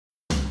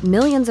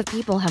Millions of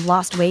people have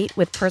lost weight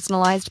with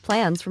personalized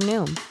plans from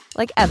Noom.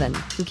 Like Evan,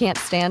 who can't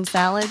stand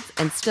salads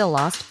and still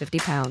lost 50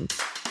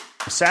 pounds.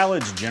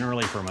 Salads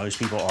generally for most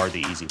people are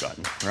the easy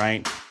button,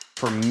 right?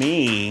 For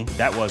me,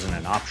 that wasn't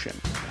an option.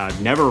 I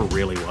never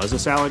really was a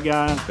salad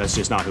guy. That's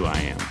just not who I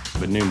am.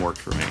 But Noom worked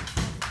for me.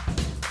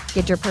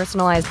 Get your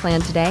personalized plan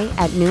today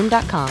at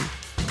Noom.com.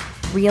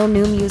 Real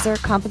Noom user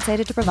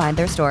compensated to provide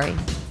their story.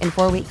 In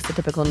 4 weeks, the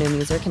typical Noom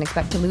user can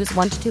expect to lose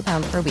 1 to 2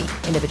 pounds per week.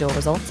 Individual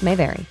results may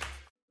vary.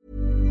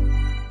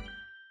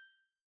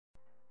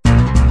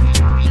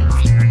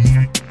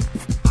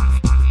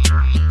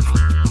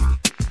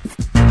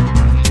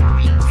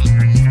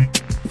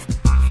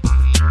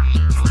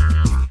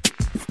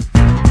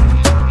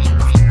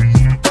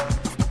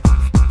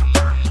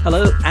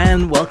 Hello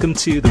and welcome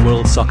to the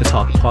World Soccer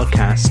Talk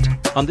podcast.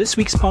 On this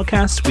week's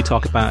podcast, we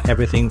talk about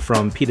everything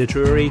from Peter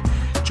Drury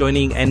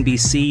joining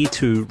NBC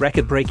to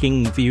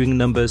record-breaking viewing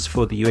numbers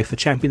for the UEFA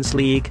Champions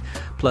League,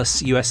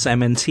 plus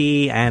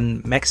USMNT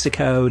and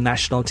Mexico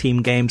national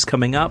team games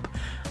coming up,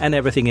 and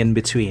everything in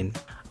between.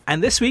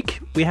 And this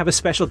week, we have a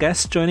special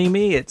guest joining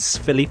me. It's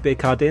Felipe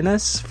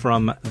Cardenas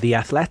from The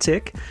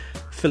Athletic.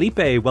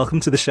 Felipe,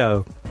 welcome to the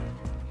show.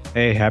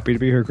 Hey, happy to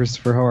be here,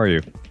 Christopher. How are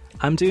you?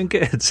 I'm doing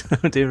good.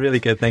 I'm doing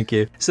really good, thank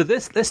you. So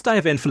let's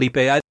dive in, Felipe.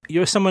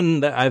 You're someone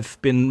that I've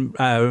been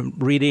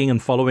reading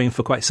and following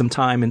for quite some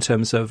time in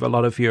terms of a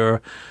lot of your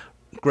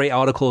great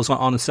articles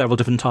on several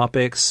different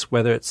topics,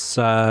 whether it's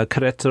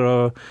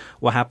Querétaro,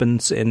 what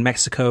happens in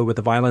Mexico with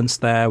the violence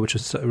there, which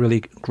is a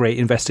really great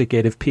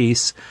investigative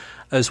piece,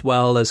 as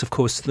well as, of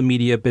course, the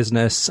media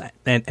business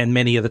and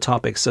many other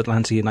topics,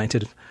 Atlanta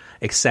United,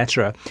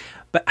 etc.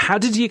 But how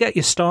did you get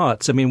your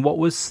start? I mean, what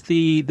was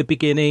the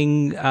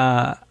beginning?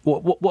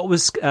 What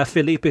was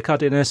Felipe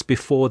Cardenas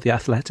before The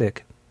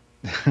Athletic?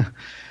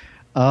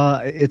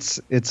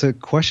 It's a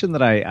question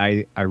that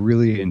I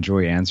really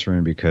enjoy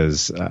answering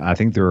because I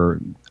think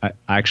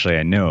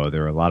I know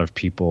there are a lot of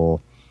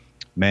people,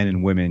 men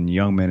and women,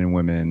 young men and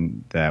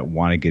women that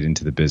want to get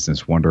into the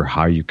business, wonder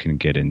how you can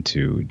get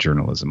into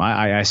journalism.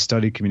 I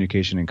studied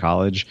communication in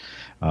college.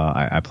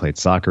 I played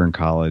soccer in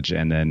college.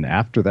 And then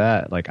after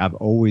that, like I've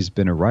always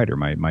been a writer.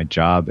 My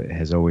job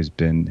has always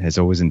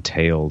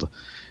entailed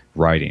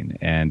writing.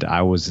 And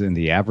I was in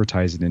the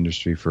advertising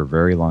industry for a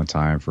very long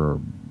time, for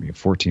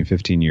 14,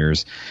 15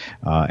 years.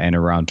 And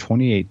around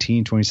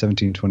 2017,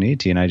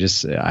 2018,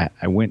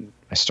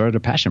 I started a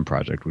passion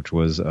project, which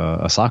was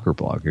a soccer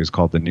blog. It was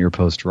called the Near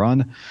Post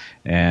Run.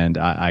 And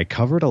I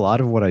covered a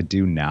lot of what I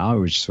do now. It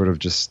was sort of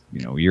just,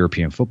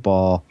 European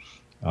football,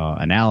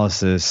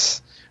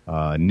 analysis,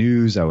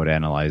 news. I would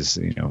analyze,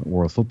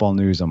 world football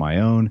news on my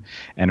own.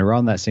 And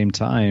around that same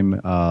time,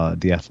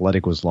 The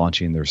Athletic was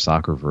launching their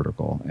soccer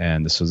vertical.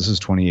 And so this was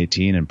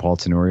 2018. And Paul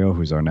Tenorio,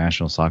 who's our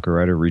national soccer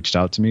writer, reached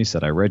out to me,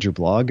 said, I read your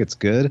blog. It's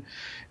good.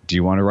 Do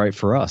you want to write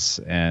for us?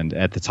 And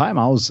at the time,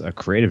 I was a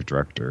creative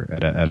director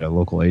at a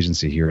local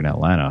agency here in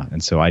Atlanta.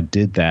 And so I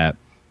did that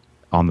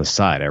on the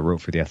side. I wrote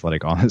for The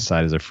Athletic on the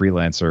side as a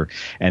freelancer.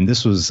 And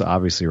this was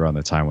obviously around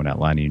the time when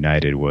Atlanta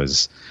United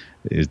was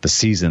the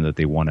season that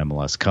they won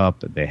MLS Cup.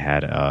 They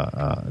had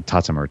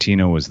Tata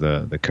Martino was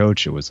the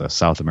coach. It was a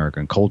South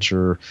American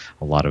culture,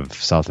 a lot of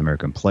South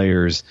American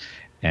players.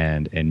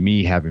 And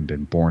me having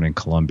been born in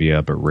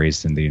Colombia but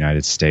raised in the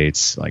United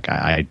States, like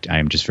I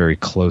am just very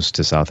close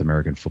to South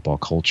American football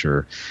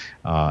culture.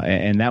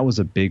 And that was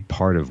a big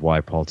part of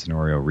why Paul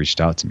Tenorio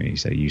reached out to me. He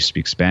said, you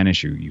speak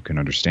Spanish, you can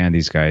understand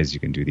these guys, you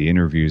can do the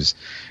interviews,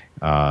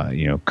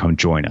 come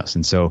join us.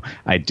 And so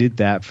I did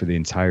that for the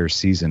entire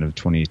season of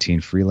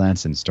 2018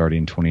 freelance, and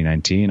starting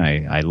 2019,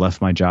 I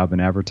left my job in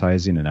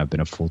advertising, and I've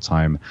been a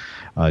full-time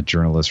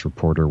journalist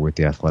reporter with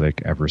The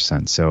Athletic ever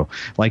since. So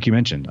like you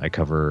mentioned, I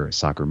cover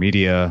soccer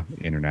media,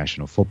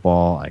 international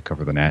football. I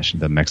cover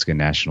the Mexican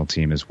national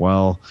team as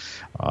well.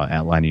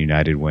 Atlanta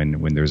United,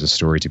 when there's a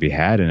story to be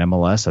had, and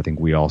MLS, I think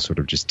we all sort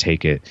of just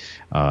take it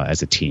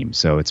as a team.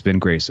 So it's been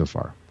great so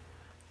far.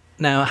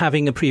 Now,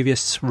 having a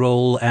previous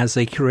role as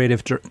a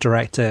creative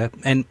director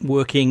and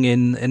working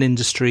in an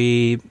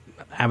industry,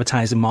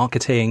 advertising,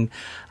 marketing,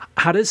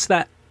 how does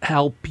that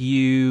help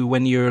you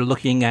when you're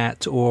looking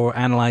at or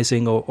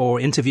analyzing or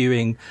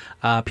interviewing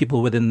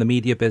people within the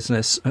media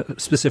business,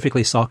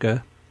 specifically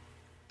soccer?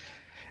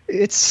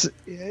 It's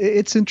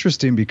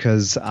interesting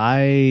because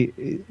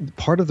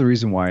part of the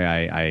reason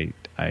why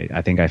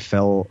I think I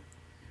fell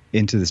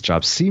into this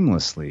job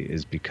seamlessly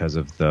is because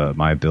of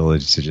my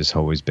ability to just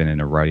always been in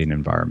a writing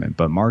environment.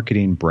 But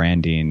marketing,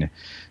 branding,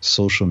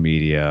 social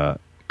media,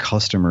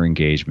 customer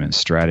engagement,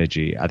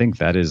 strategy, I think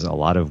that is a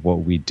lot of what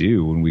we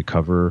do when we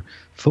cover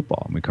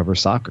football and we cover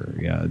soccer.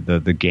 Yeah,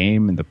 the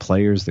game and the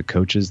players, the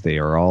coaches, they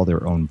are all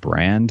their own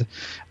brand.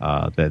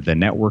 The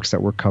networks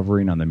that we're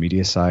covering on the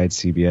media side,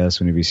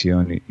 CBS,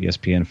 Univision,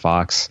 ESPN,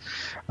 Fox,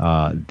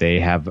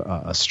 they have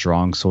a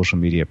strong social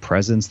media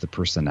presence. The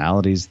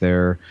personalities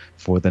there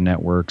for the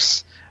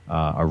networks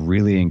are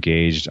really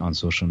engaged on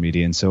social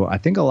media. And so I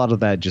think a lot of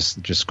that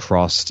just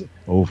crossed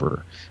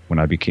over when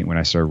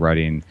I started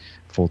writing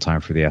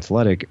full-time for The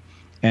Athletic.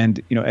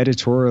 And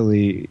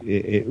editorially,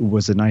 it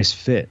was a nice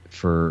fit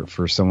for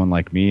someone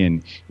like me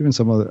and even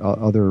some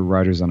other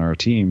writers on our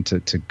team to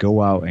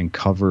go out and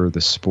cover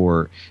the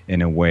sport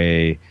in a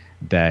way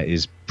that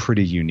is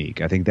pretty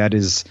unique. I think that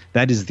is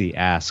the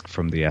ask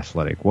from The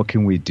Athletic. What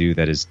can we do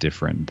that is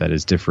different, that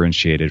is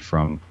differentiated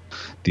from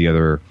the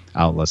other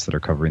outlets that are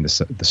covering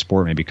the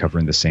sport, maybe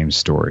covering the same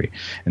story?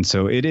 And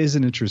so it is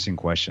an interesting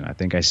question. I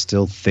think I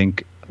still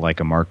think like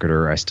a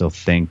marketer. I still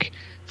think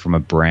from a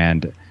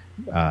brand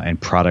and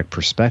product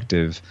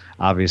perspective.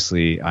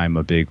 Obviously, I'm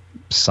a big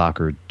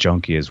soccer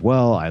junkie as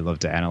well. I love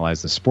to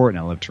analyze the sport and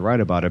I love to write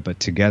about it.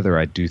 But together,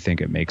 I do think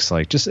it makes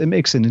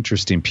an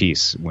interesting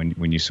piece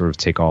when you sort of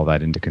take all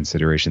that into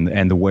consideration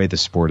and the way the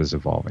sport is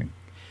evolving.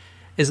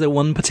 Is there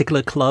one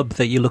particular club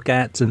that you look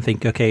at and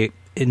think, okay,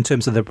 in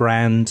terms of the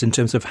brand, in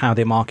terms of how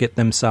they market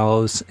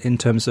themselves, in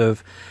terms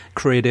of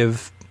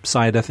creative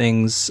side of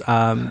things,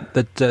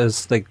 that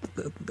does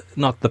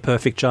not the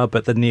perfect job,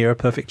 but the near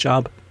perfect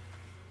job?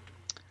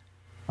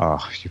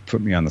 Oh, you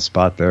put me on the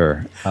spot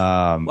there.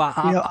 Well,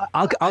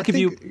 I'll give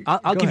you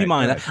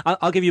mine.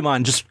 I'll give you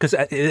mine just because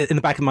in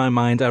the back of my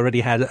mind I already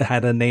had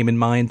a name in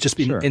mind. Just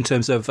in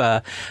terms of,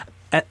 and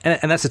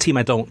that's a team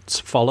I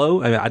don't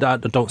follow. I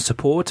don't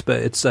support,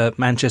 but it's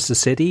Manchester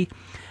City.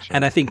 Sure.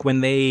 And I think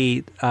when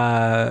they,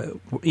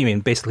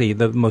 basically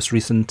the most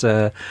recent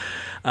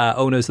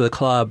owners of the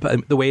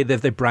club, the way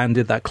that they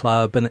branded that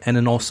club, and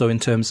then also in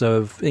terms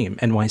of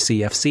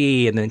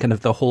NYCFC and then kind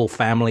of the whole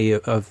family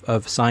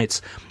of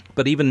sites.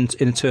 But even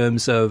in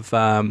terms of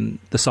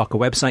the soccer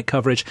website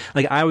coverage,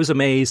 I was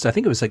amazed. I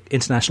think it was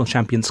International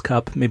Champions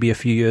Cup maybe a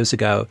few years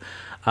ago.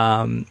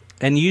 And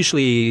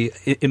usually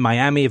in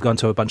Miami, I've gone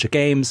to a bunch of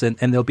games and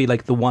there'll be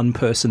the one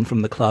person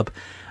from the club.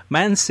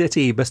 Man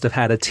City must have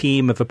had a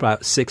team of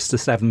about 6 to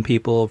 7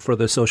 people for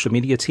their social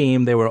media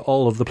team. They were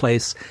all over the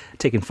place,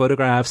 taking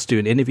photographs,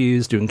 doing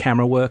interviews, doing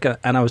camera work.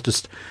 And I was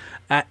just,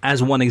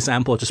 as one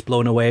example, just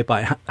blown away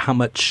by how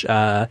much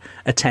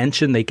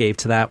attention they gave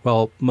to that.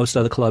 Well, most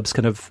other clubs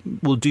kind of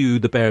will do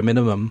the bare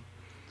minimum.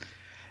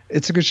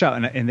 It's a good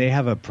shout, and they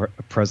have a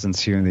presence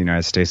here in the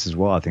United States as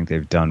well. I think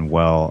they've done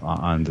well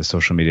on the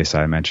social media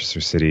side of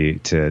Manchester City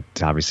to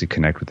obviously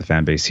connect with the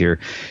fan base here.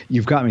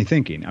 You've got me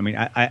thinking. I mean,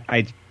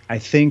 I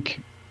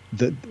think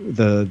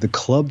the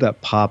club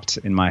that popped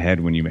in my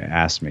head when you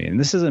asked me, and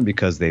this isn't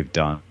because they've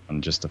done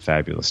just a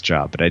fabulous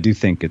job, but I do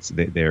think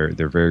they're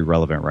very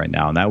relevant right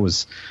now, and that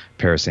was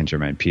Paris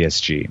Saint-Germain,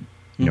 PSG.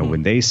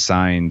 When they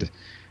signed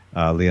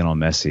Lionel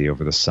Messi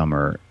over the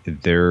summer,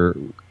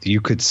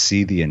 you could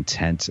see the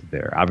intent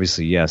there.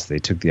 Obviously, yes, they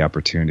took the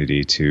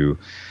opportunity to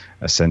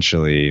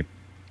essentially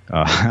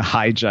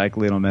hijack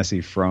Lionel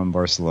Messi from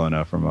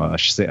Barcelona, from a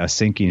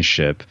sinking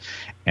ship,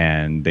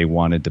 and they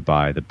wanted to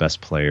buy the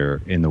best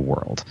player in the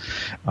world.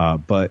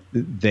 But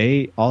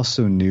they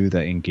also knew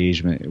that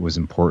engagement was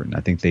important.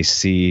 I think they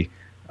see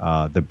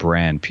the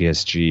brand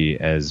PSG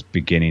as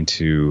beginning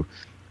to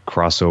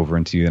cross over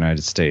into the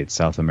United States,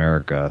 South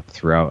America,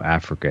 throughout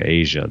Africa,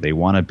 Asia. They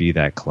want to be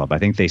that club. I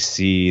think they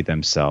see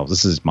themselves,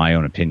 this is my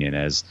own opinion,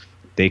 as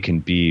they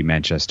can be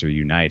Manchester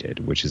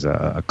United, which is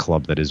a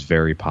club that is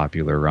very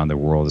popular around the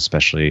world,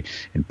 especially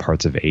in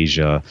parts of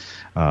Asia,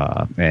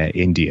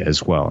 India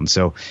as well. And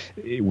so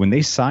when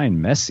they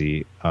signed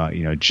Messi,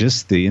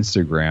 just the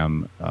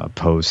Instagram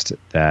post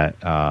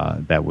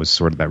that was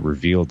sort of that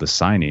revealed the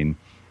signing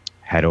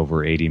had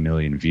over 80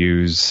 million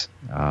views.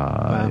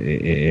 Wow.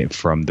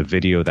 From the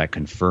video that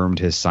confirmed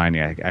his signing,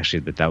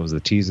 actually that was the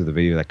teaser, the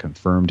video that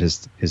confirmed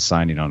his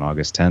signing on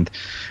August 10th,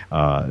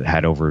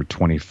 had over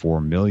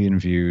 24 million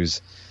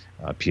views.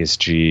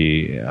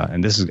 PSG,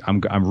 and this is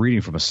I'm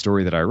reading from a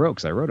story that I wrote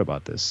because I wrote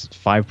about this.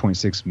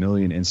 5.6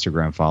 million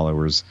Instagram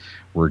followers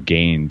were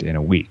gained in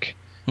a week.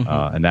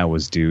 And that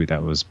was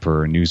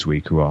per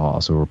Newsweek, who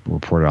also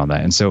reported on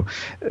that. And so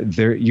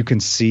there you can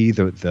see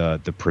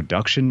the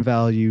production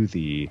value,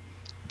 the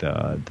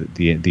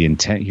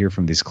intent here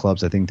from these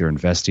clubs. I think they're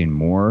investing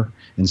more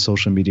in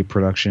social media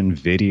production,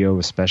 video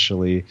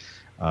especially,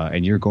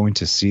 and you're going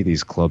to see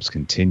these clubs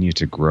continue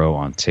to grow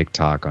on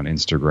TikTok, on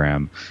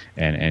Instagram,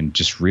 and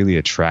just really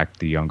attract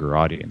the younger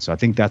audience. So I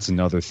think that's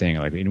another thing.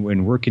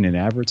 When working in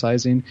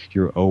advertising,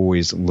 you're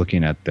always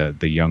looking at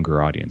the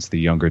younger audience, the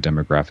younger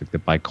demographic, the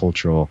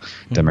bicultural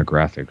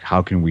demographic.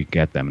 How can we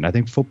get them? And I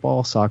think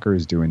football, soccer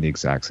is doing the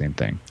exact same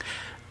thing.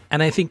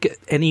 And I think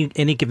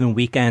any given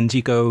weekend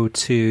you go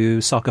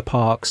to soccer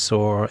parks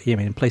or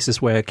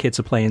places where kids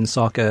are playing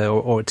soccer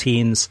or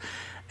teens,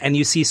 and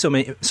you see so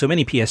many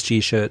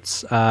PSG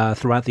shirts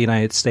throughout the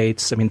United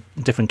States. I mean,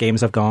 different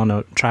games I've gone,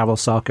 or travel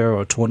soccer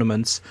or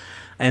tournaments,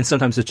 and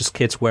sometimes it's just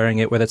kids wearing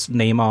it, whether it's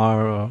Neymar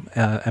or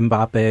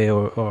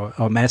Mbappe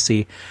or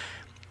Messi.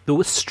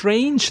 The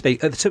strange thing,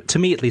 to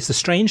me at least, the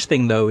strange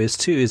thing though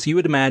is you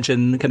would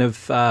imagine kind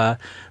of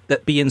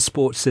that beIN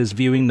Sports'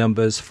 viewing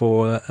numbers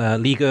for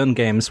Ligue 1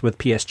 games with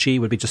PSG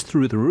would be just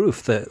through the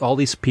roof, that all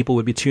these people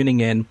would be tuning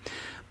in.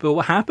 But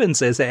what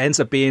happens is it ends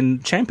up being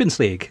Champions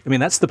League. I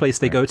mean, that's the place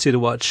they go to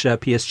watch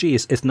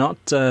PSG. It's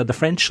not the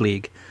French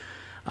league,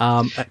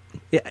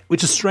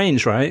 which is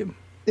strange, right?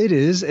 It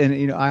is,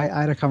 and I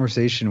had a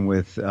conversation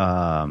with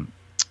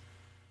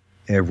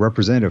a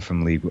representative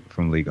from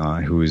Ligue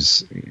 1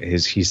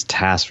 he's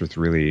tasked with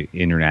really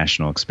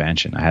international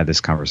expansion. I had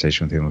this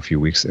conversation with him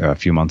a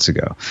few months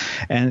ago,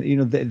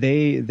 and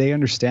they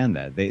understand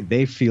that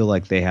they feel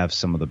like they have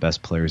some of the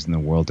best players in the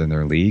world in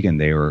their league,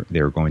 and they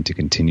are going to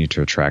continue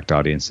to attract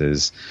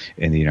audiences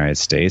in the United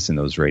States, and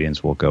those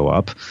ratings will go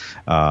up.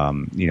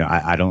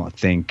 I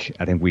think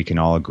we can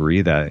all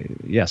agree that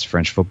yes,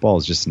 French football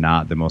is just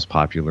not the most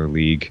popular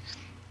league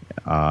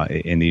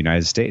in the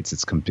United States.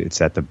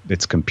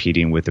 It's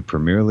competing with the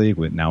Premier League,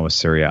 with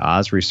Serie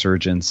A's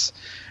resurgence,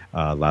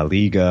 La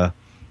Liga,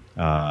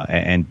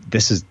 and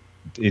this is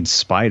in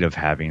spite of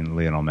having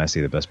Lionel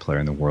Messi, the best player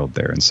in the world,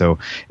 there. And so,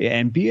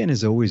 and beIN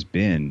has always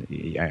been,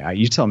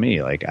 you tell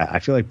me, like, I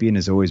feel like beIN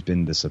has always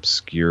been this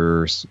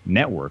obscure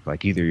network.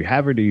 Like, either you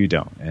have it or you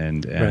don't.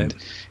 And right.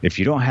 If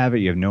you don't have it,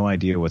 you have no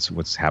idea what's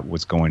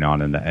going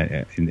on in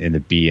the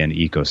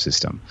beIN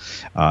ecosystem.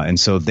 And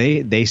so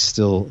they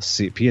still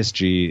see,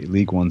 PSG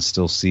Ligue 1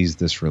 still sees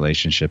this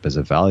relationship as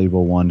a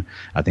valuable one.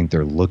 I think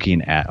they're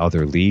looking at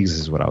other leagues,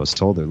 is what I was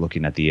told. They're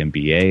looking at the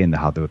NBA and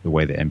how the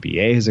way the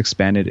NBA has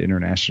expanded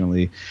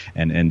internationally.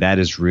 And that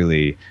is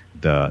really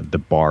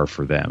the bar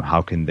for them.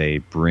 How can they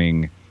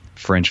bring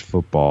French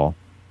football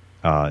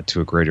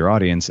to a greater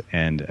audience?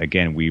 And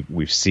again,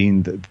 we've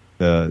seen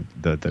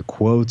the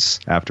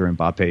quotes after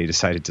Mbappe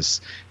decided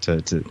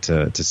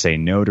to say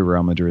no to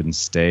Real Madrid and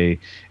stay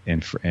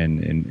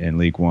in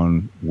Ligue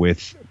 1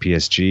 with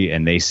PSG,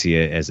 and they see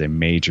it as a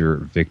major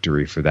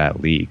victory for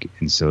that league.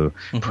 And so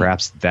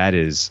perhaps that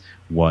is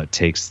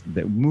what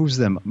moves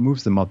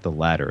them up the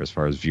ladder as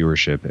far as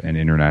viewership and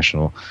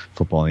international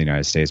football in the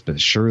United States.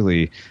 But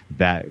surely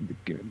that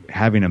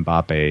having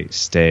Mbappe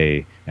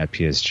stay at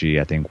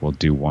PSG, I think, will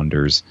do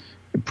wonders,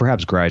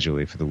 perhaps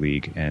gradually, for the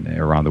league and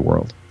around the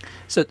world.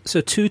 So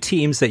two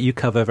teams that you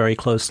cover very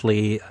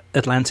closely,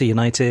 Atlanta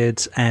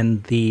United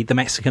and the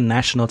Mexican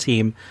national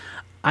team.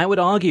 I would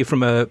argue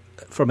from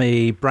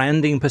a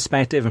branding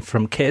perspective and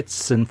from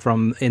kits and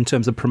in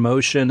terms of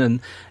promotion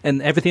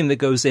and everything that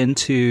goes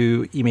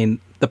into,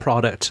 the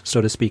product,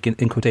 so to speak,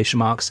 in quotation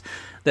marks,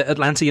 that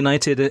Atlanta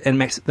United and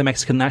the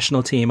Mexican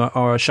national team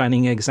are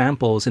shining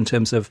examples in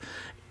terms of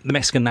the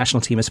Mexican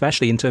national team,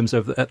 especially in terms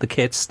of the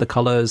kits, the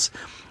colors.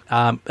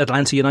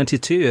 Atlanta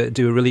United too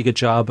do a really good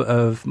job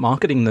of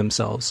marketing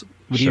themselves.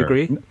 Would you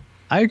agree?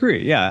 I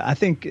agree. Yeah, I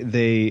think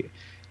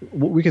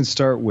we can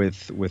start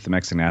with the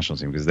Mexican national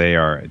team because they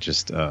are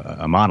just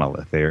a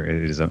monolith. It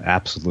is an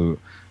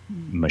absolute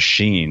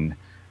machine,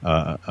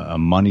 a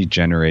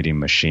money-generating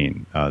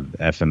machine,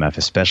 FMF,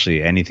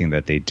 especially anything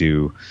that they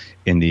do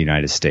in the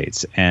United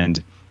States.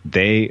 And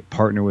they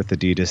partner with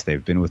Adidas.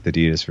 They've been with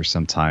Adidas for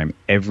some time.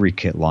 Every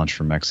kit launch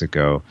from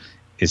Mexico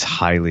is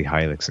highly,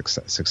 highly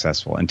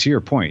successful. And to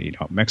your point,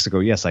 Mexico,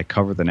 yes, I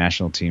cover the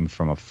national team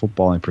from a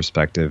footballing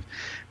perspective,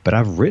 but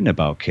I've written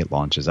about kit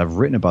launches. I've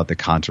written about the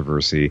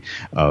controversy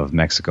of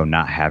Mexico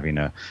not having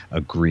a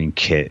green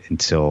kit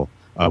until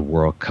a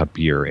World Cup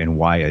year and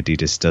why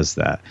Adidas does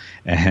that,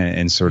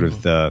 and sort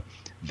of the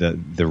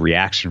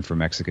reaction from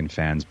Mexican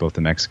fans, both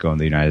in Mexico and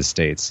the United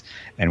States,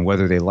 and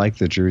whether they like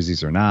the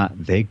jerseys or not,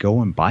 they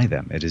go and buy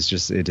them. It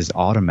is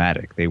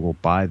automatic. They will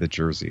buy the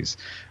jerseys.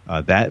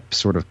 That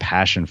sort of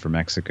passion for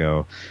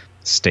Mexico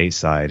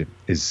stateside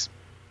is,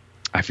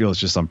 I feel, it's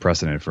just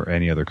unprecedented for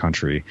any other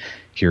country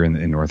here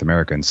in North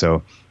America. And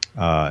so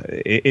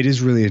it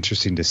is really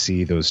interesting to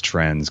see those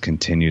trends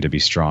continue to be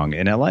strong.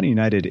 And Atlanta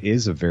United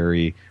is a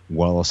very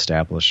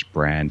well-established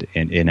brand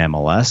in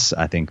MLS.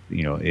 I think,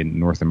 in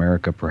North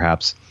America,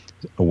 perhaps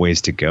a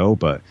ways to go,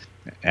 but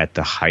at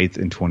the height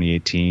in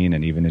 2018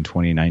 and even in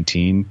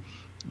 2019,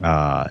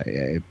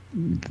 I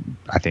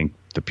think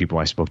the people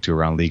I spoke to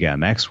around Liga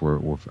MX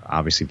were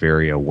obviously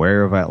very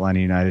aware of Atlanta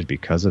United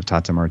because of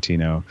Tata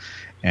Martino.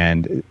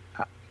 And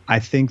I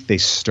think they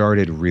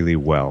started really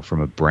well from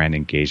a brand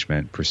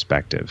engagement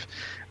perspective.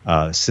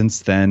 Since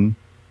then,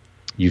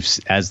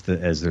 as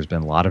there's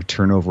been a lot of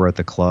turnover at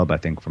the club, I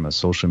think from a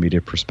social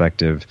media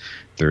perspective,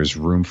 there's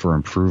room for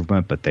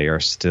improvement, but they are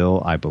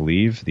still, I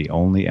believe, the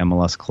only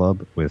MLS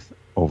club with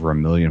over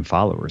 1 million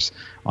followers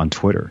on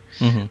Twitter.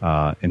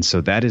 And so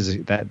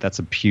that's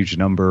a huge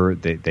number.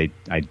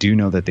 I do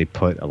know that they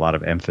put a lot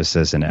of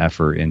emphasis and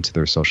effort into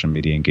their social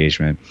media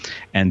engagement,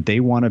 and they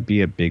want to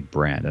be a big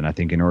brand. And I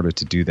think in order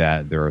to do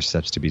that, there are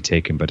steps to be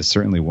taken, but it's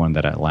certainly one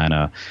that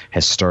Atlanta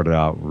has started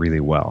out really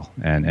well.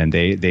 And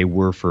they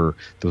were, for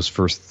those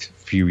first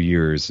few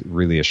years,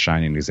 really a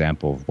shining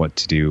example of what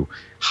to do,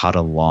 how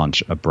to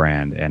launch a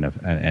brand and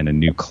a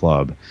new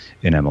club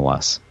in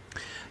MLS.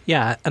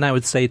 Yeah, and I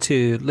would say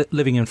too,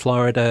 living in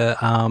Florida,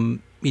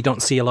 you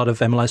don't see a lot of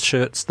MLS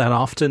shirts that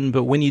often,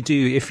 but when you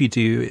do, if you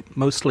do,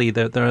 mostly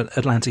they're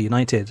Atlanta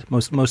United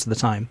most of the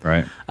time,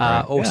 right?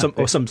 Or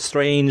some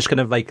strange kind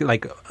of like I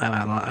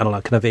don't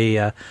know, kind of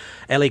a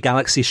LA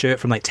Galaxy shirt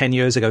from like 10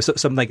 years ago, so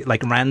some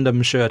like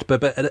random shirt.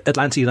 But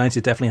Atlanta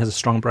United definitely has a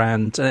strong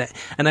brand,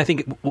 and I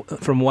think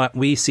from what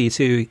we see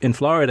too in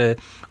Florida,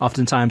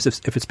 oftentimes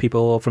if it's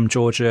people from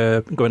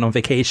Georgia going on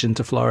vacation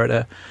to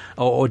Florida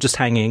or just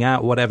hanging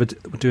out, whatever,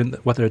 doing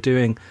what they're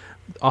doing,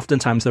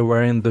 oftentimes they're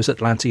wearing those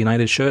Atlanta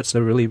United shirts.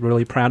 They're really,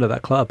 really proud of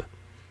that club.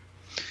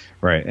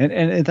 Right,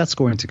 and that's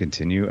going to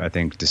continue. I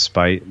think,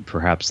 despite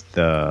perhaps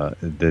the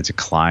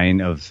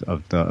decline of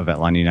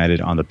Atlanta United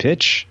on the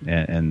pitch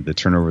and the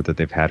turnover that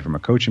they've had from a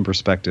coaching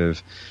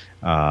perspective,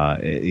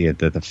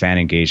 the fan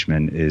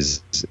engagement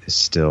is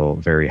still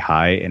very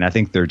high, and I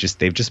think they've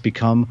just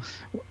become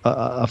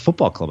a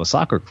football club, a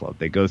soccer club.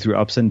 They go through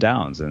ups and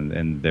downs,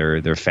 and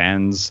their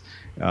fans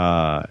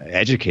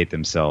educate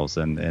themselves,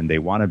 and they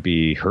want to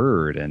be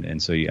heard,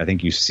 and so I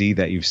think you've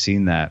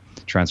seen that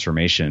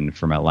transformation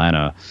from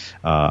Atlanta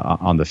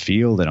on the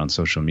field and on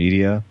social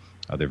media.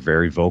 They're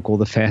very vocal.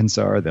 The fans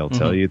are. They'll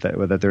tell you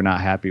that they're not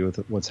happy with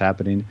what's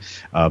happening,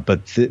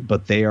 but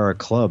they are a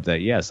club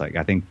that, yes, like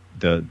I think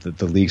the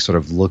league sort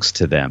of looks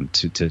to them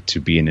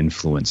to be an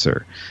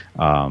influencer,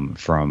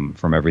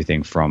 from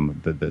everything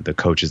from the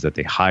coaches that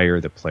they hire,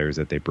 the players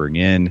that they bring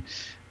in,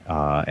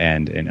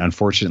 and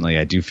unfortunately,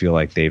 I do feel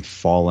like they've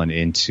fallen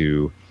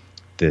into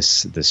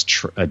this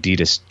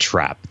Adidas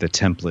trap, the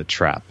template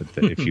trap,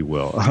 if you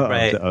will,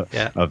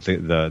 of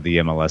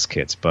the MLS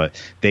kits.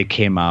 But they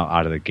came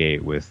out of the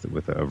gate with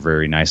a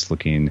very nice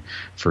looking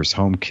first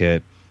home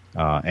kit,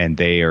 and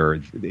they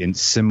are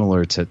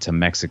similar to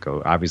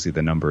Mexico. Obviously,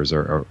 the numbers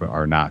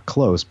are not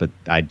close, but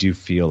I do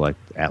feel like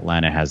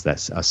Atlanta has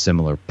a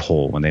similar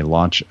pull when they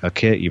launch a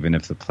kit. Even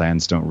if the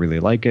plans don't really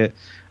like it,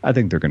 I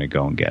think they're going to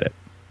go and get it.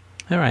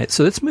 All right,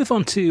 so let's move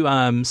on to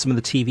some of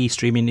the TV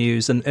streaming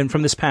news. And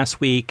from this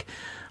past week,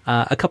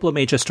 a couple of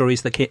major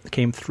stories that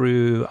came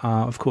through.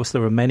 Of course,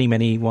 there were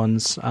many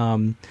ones,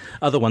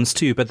 other ones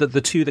too, but the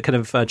two that kind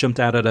of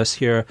jumped out at us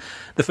here.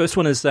 The first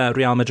one is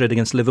Real Madrid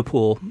against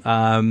Liverpool.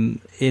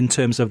 In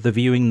terms of the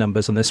viewing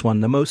numbers on this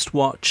one, the most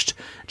watched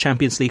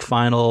Champions League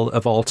final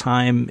of all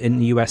time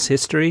in US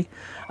history.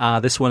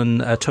 This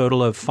one, a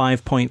total of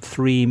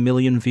 5.3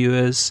 million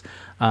viewers.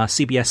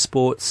 CBS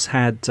Sports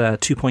had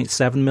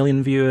 2.7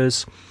 million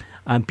viewers,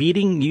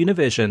 beating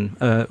Univision,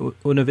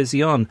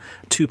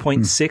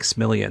 2.6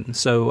 million.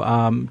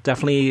 So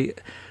definitely,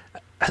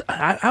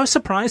 I was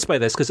surprised by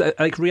this because,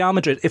 like Real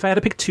Madrid, if I had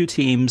to pick two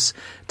teams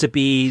to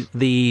be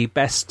the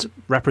best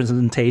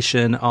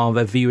representation of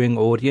a viewing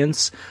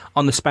audience,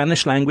 on the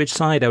Spanish language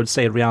side, I would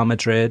say Real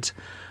Madrid.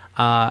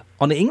 On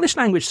the English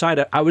language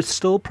side, I would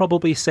still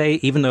probably say,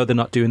 even though they're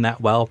not doing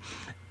that well,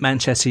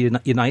 Manchester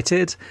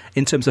United,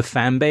 in terms of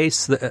fan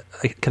base,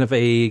 kind of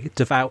a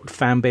devout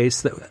fan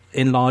base that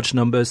in large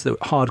numbers, that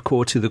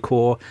hardcore to the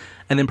core,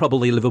 and then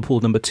probably Liverpool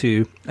number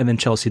 2, and then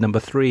Chelsea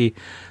number 3.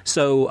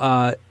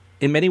 So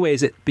in many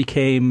ways, it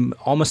became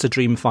almost a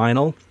dream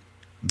final,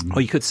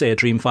 or you could say a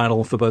dream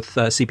final for both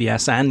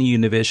CBS and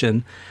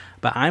Univision.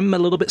 But I'm a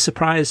little bit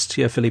surprised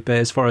here, Felipe,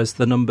 as far as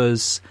the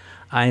numbers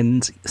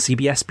and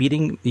CBS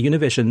beating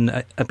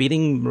Univision,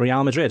 beating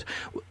Real Madrid.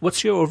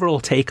 What's your overall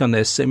take on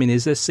this? I mean,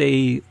 is this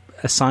a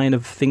sign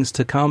of things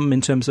to come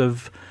in terms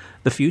of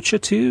the future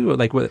too, or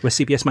like where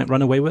CBS might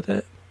run away with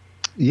it?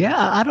 Yeah,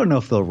 I don't know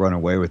if they'll run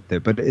away with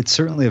it, but it's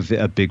certainly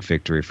a big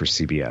victory for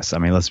CBS. I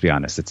mean, let's be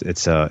honest;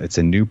 it's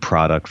a new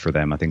product for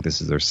them. I think this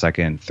is their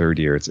second, third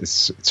year.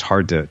 It's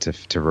hard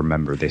to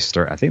remember.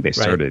 I think they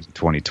started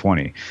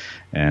 2020,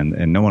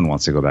 and no one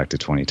wants to go back to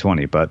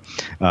 2020. But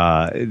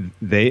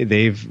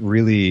they've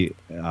really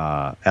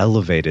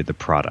elevated the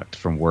product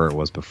from where it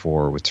was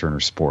before with Turner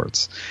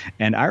Sports.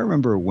 And I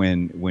remember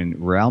when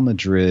Real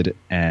Madrid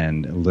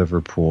and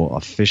Liverpool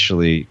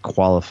officially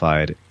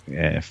qualified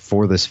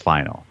for this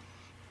final.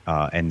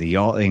 And the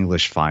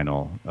all-English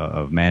final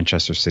of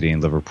Manchester City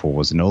and Liverpool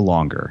was no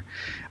longer.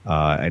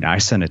 And I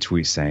sent a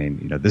tweet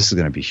saying, this is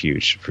going to be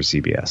huge for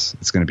CBS.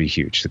 It's going to be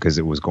huge because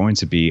it was going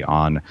to be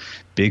on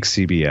big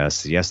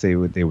CBS. Yes, they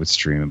would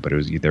stream it, but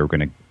they were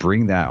going to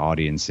bring that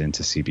audience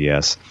into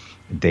CBS.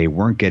 They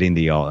weren't getting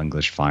the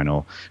all-English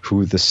final.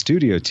 Who the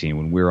studio team,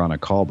 when we were on a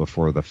call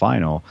before the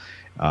final,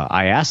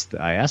 I asked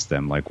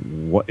them, like,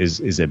 what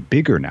is it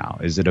bigger now?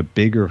 Is it a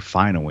bigger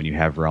final when you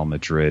have Real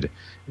Madrid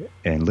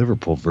and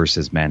Liverpool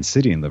versus Man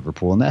City and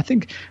Liverpool? And I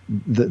think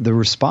the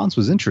response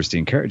was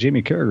interesting.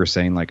 Jamie Carragher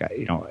saying, like,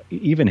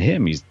 even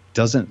he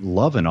doesn't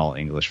love an all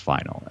English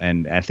final,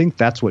 and I think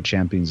that's what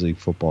Champions League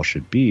football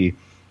should be: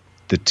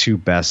 the two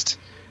best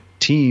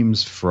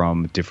teams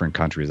from different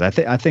countries. I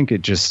think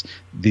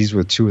these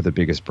were two of the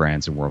biggest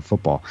brands in world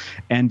football.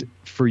 And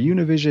for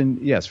Univision,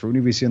 yes, for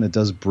Univision, it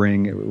does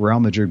Real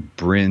Madrid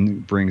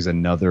brings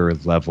another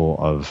level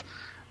of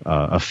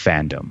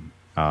fandom.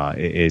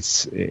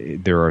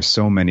 There are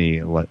so many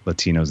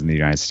Latinos in the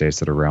United States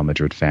that are Real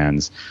Madrid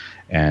fans,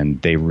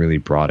 and they really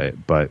brought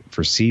it. But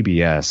for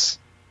CBS,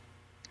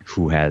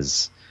 who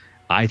has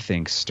I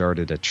think,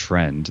 started a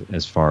trend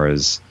as far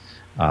as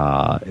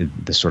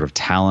the sort of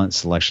talent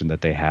selection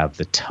that they have,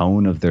 the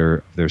tone of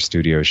their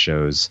studio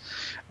shows,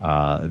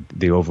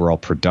 the overall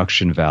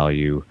production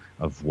value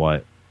of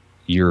what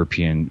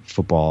European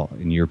football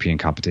and European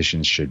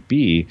competitions should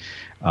be.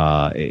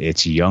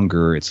 It's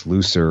younger, it's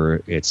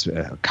looser, it's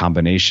a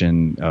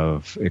combination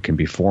of, it can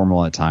be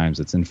formal at times,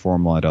 it's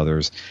informal at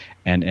others.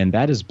 And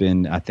that has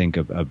been, I think,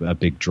 a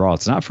big draw.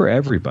 It's not for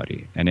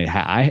everybody, and it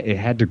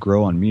had to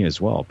grow on me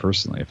as well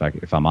personally,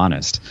 if I'm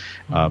honest.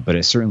 But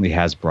it certainly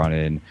has brought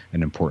in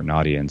an important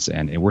audience,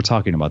 and we're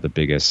talking about the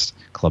biggest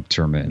club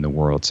tournament in the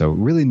world. So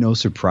really, no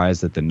surprise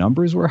that the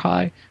numbers were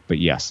high. But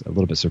yes, a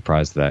little bit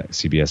surprised that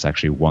CBS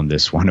actually won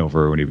this one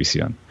over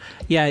Univision.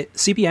 Yeah,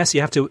 CBS.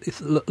 You have to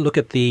look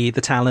at the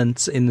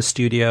talent in the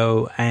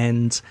studio,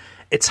 and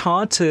it's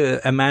hard to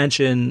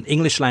imagine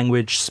English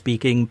language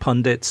speaking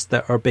pundits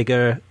that are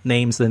bigger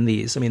names than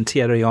these. I mean,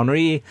 Thierry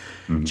Henry,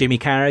 Jamie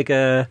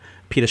Carragher,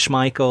 Peter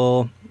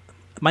Schmeichel.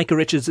 Micah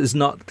Richards is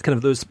not kind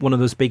of one of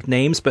those big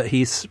names, but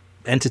he's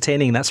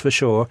entertaining, that's for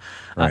sure.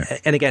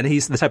 Right. And again,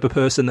 he's the type of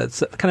person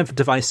that's kind of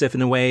divisive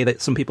in a way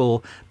that some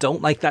people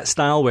don't like that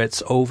style where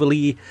it's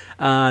overly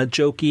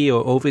jokey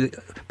or overly,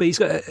 but he's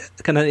got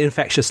a kind of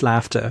infectious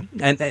laughter.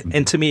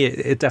 And to me,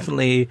 it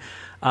definitely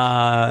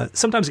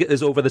sometimes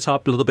is over the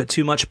top a little bit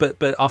too much, but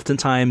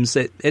oftentimes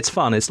it's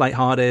fun, it's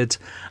lighthearted,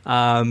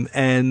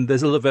 and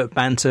there's a little bit of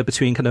banter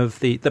between kind of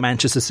the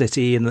Manchester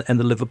City and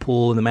the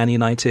Liverpool and the Man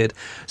United.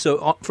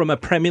 So from a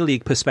Premier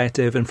League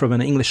perspective and from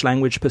an English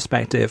language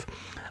perspective,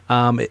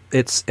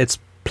 it's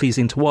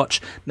pleasing to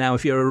watch. Now,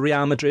 if you're a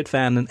Real Madrid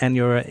fan and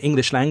you're an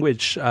English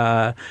language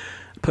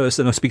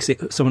person or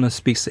someone who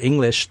speaks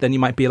English, then you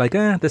might be like,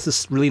 this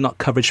is really not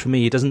coverage for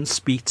me. It doesn't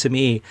speak to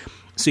me.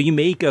 So you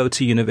may go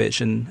to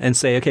Univision and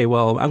say, okay,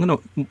 well, I'm going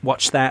to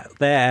watch that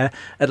there.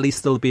 At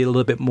least they'll be a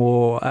little bit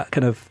more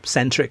kind of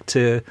centric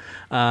to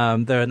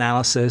their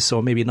analysis,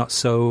 or maybe not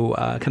so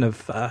kind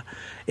of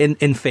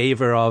in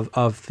favor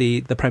of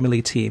the Premier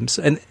League teams.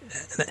 And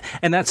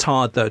that's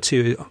hard, though,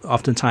 too,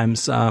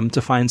 oftentimes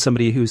to find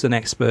somebody who's an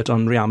expert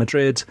on Real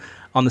Madrid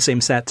on the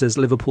same set as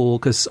Liverpool,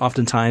 because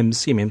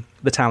oftentimes,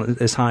 the talent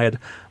is hired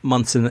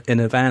months in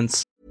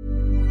advance.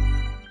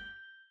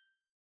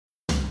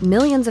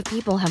 Millions of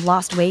people have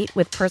lost weight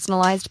with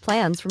personalized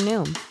plans from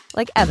Noom.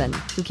 Like Evan,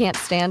 who can't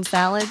stand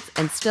salads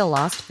and still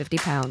lost 50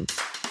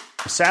 pounds.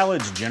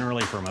 Salads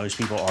generally for most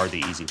people are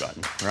the easy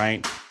button,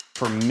 right?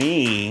 For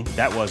me,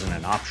 that wasn't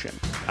an option.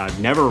 I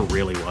never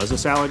really was a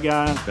salad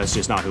guy. That's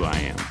just not who I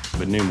am.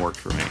 But Noom worked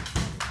for me.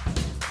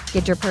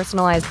 Get your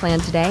personalized plan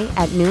today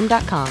at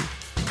Noom.com.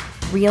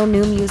 Real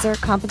Noom user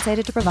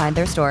compensated to provide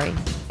their story.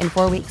 In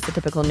 4 weeks, the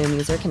typical Noom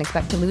user can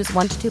expect to lose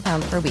 1 to 2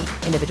 pounds per week.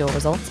 Individual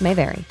results may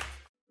vary.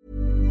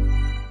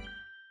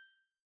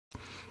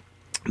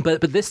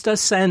 But this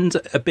does send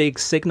a big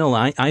signal,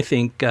 I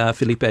think,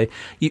 Felipe.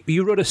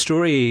 You wrote a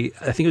story,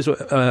 I think it was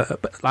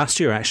last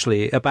year,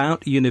 actually,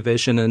 about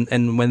Univision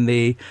and when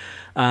they,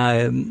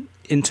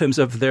 in terms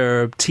of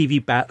their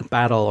TV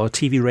battle or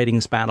TV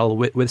ratings battle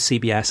with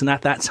CBS. And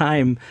at that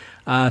time,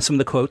 some of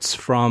the quotes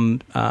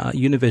from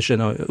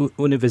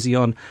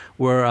Univision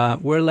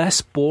were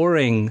less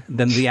boring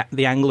than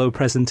the Anglo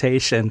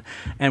presentation,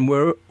 and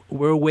were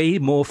way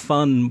more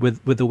fun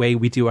with the way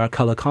we do our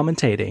color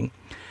commentating.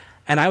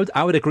 And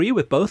I would agree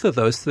with both of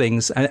those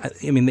things. I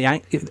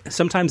mean,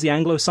 sometimes the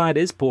Anglo side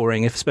is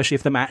boring, especially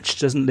if the match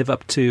doesn't live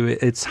up to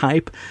its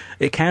hype.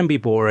 It can be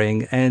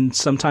boring, and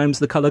sometimes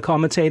the color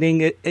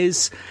commentating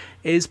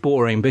is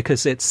boring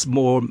because it's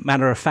more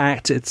matter of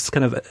fact. It's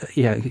kind of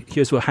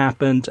here's what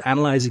happened,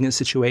 analyzing a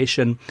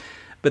situation.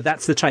 But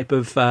that's the type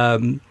of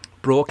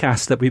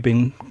broadcast that we've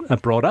been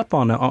brought up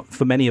on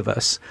for many of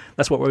us.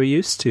 That's what we're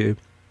used to.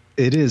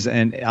 It is,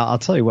 and I'll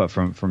tell you what,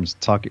 from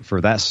talking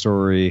for that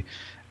story.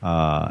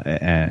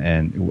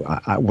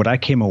 What I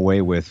came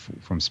away with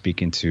from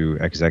speaking to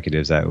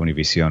executives at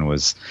Univision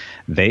was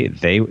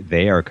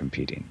they are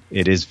competing.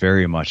 It is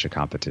very much a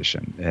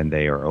competition, and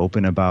they are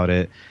open about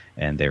it,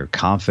 and they're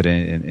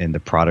confident in the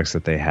products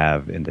that they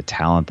have, in the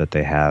talent that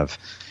they have,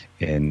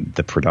 in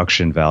the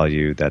production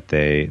value that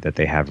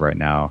they have right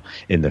now,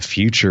 in the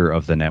future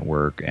of the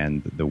network,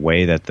 and the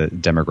way that the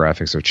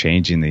demographics are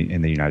changing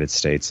in the United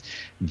States.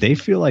 They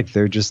feel like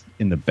they're just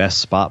in the best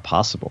spot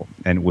possible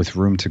and with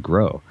room to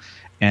grow.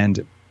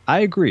 And I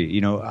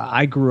agree.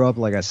 I grew up,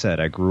 like I said,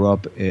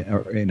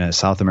 in a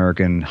South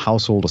American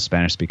household, a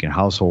Spanish-speaking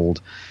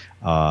household,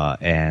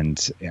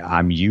 and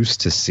I'm used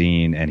to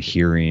seeing and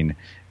hearing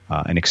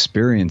and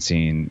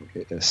experiencing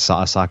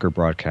soccer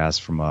broadcasts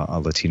from a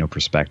Latino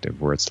perspective,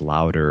 where it's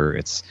louder,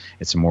 it's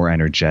more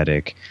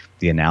energetic,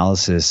 the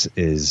analysis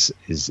is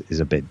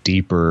a bit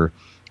deeper,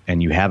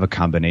 and you have a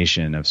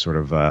combination of sort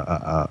of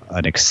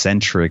an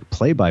eccentric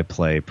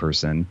play-by-play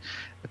person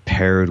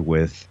paired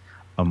with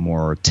a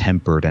more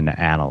tempered an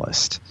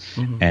analyst.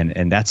 Mm-hmm.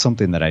 And that's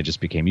something that I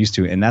just became used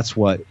to, and that's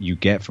what you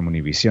get from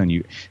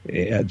Univision.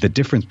 The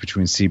difference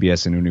between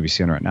CBS and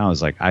Univision right now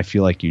is, like, I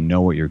feel like you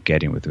know what you're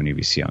getting with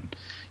Univision.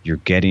 You're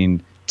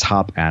getting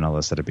top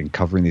analysts that have been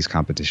covering these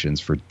competitions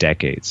for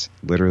decades,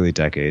 literally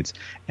decades.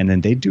 And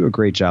then they do a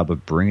great job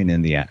of bringing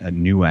in the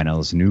new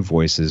analysts, new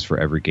voices for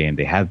every game.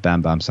 They have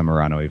Bam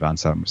Zamorano, Ivan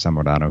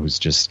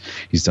Zamorano,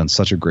 he's done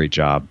such a great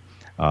job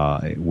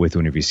with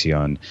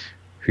Univision.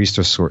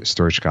 Hristo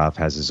Stoichkov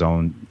has his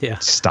own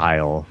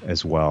style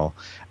as well.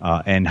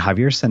 And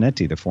Javier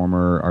Zanetti, the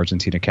former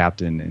Argentina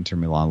captain, Inter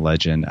Milan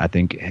legend, I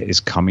think is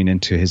coming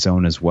into his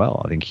own as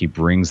well. I think he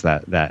brings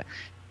that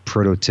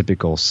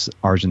prototypical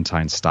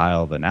Argentine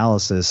style of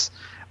analysis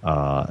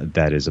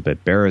that is a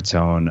bit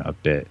baritone, a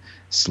bit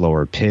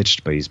slower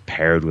pitched, but he's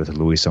paired with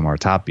Luis Omar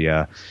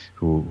Tapia,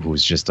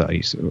 who's just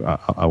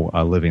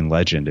a living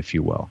legend, if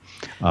you will.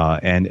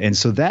 And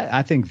so that,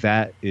 I think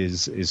that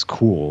is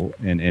cool,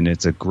 and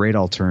it's a great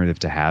alternative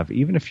to have,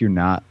 even if you're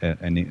not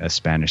a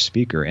Spanish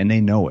speaker, and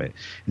they know it.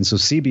 And so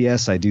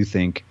CBS, I do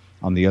think,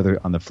 on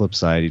the flip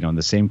side, on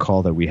the same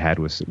call that we had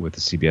with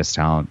the CBS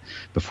talent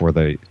before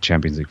the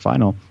Champions League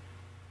final,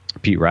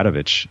 Pete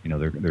Radovich,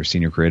 their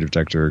senior creative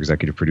director,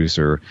 executive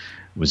producer,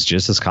 was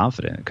just as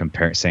confident,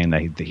 saying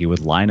that he would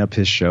line up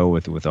his show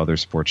with other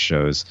sports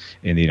shows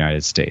in the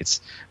United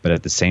States, but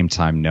at the same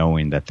time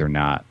knowing that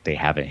they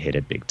haven't hit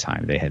it big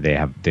time.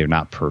 They're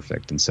not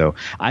perfect, and so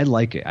I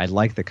like it. I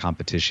like the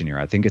competition here.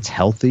 I think it's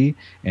healthy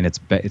and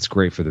it's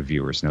great for the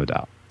viewers, no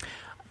doubt.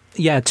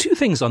 Yeah, two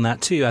things on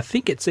that too. I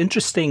think it's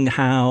interesting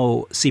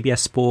how CBS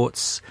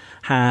Sports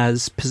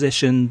has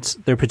positioned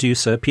their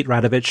producer, Pete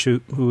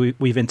Radovich, who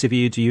we've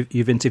interviewed,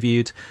 you've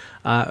interviewed,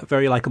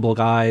 very likable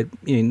guy,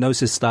 knows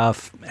his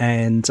stuff,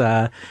 and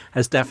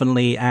has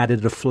definitely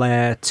added a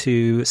flair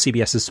to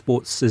CBS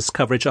Sports'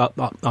 coverage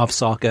of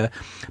soccer.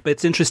 But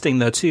it's interesting,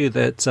 though, too,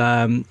 that,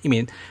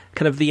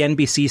 kind of the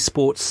NBC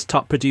Sports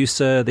top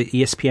producer, the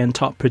ESPN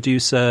top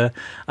producer,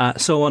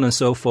 so on and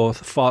so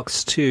forth,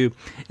 Fox too,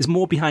 is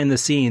more behind the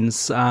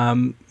scenes.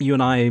 You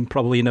and I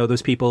probably know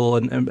those people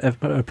and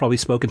have probably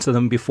spoken to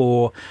them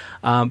before,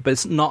 but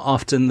it's not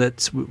often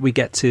that we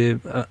get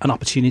to an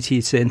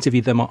opportunity to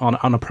interview them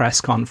on a press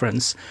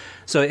conference.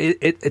 So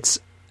it's,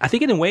 I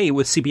think in a way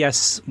with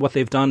CBS, what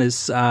they've done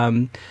is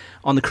on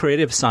the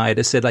creative side,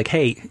 has said like,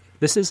 hey,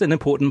 this is an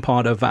important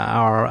part of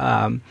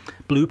our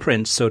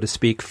blueprint, so to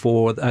speak,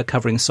 for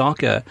covering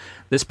soccer.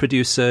 This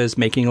producer is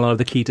making a lot of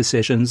the key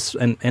decisions,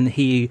 and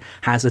he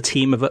has a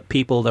team of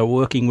people that are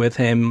working with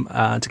him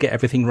to get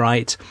everything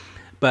right.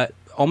 But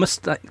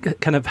almost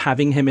kind of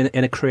having him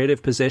in a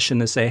creative position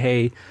to say,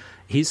 hey,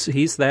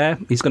 he's there,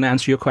 he's going to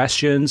answer your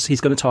questions,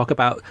 he's going to talk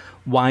about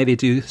why they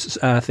do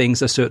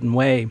things a certain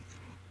way.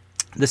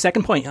 The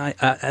second point,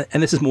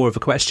 and this is more of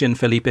a question,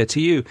 Felipe, to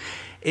you,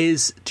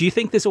 is do you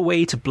think there's a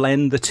way to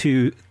blend the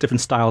two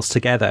different styles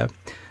together?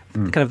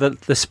 Kind of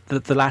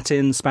the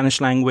Latin,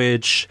 Spanish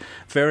language,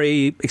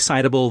 very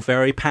excitable,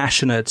 very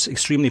passionate,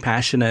 extremely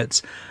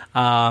passionate,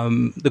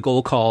 the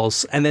goal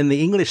calls, and then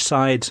the English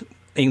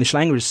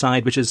language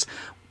side, which is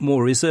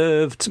more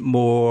reserved,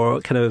 more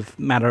kind of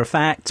matter of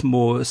fact,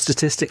 more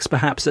statistics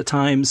perhaps at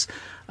times,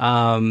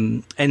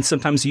 and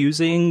sometimes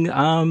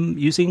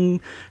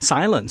using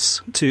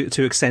silence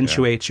to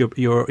accentuate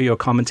your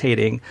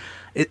commentating.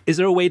 Is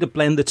there a way to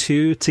blend the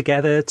two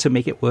together to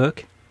make it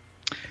work?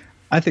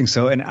 I think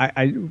so. And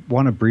I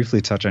want to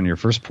briefly touch on your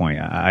first point.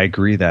 I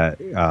agree that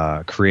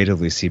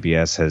creatively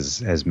CBS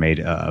has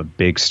made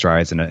big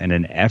strides and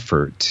an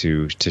effort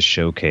to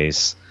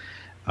showcase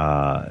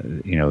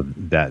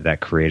that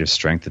creative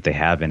strength that they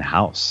have in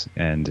house.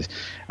 And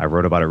I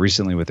wrote about it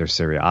recently with their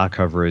Serie A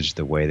coverage,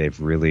 the way they've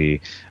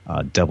really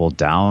doubled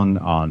down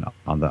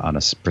on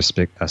a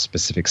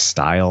specific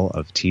style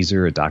of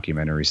teaser, a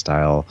documentary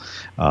style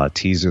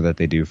teaser that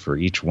they do for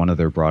each one of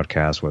their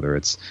broadcasts, whether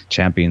it's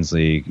Champions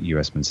League,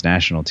 U.S. men's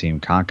national team,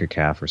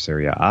 CONCACAF, or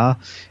Serie A.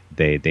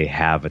 They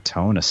have a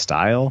tone, a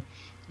style.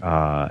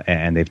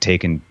 And they've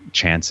taken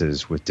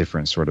chances with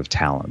different sort of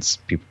talents,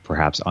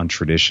 perhaps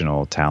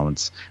untraditional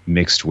talents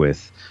mixed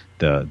with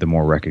the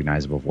more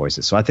recognizable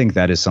voices. So I think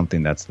that is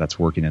something that's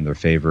working in their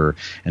favor,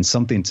 and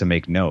something to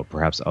make note.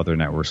 Perhaps other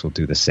networks will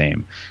do the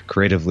same.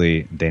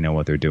 Creatively, they know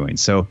what they're doing.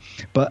 So,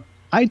 but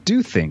I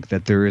do think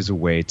that there is a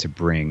way to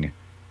bring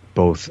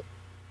both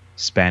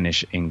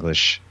Spanish,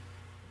 English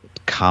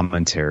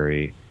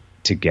commentary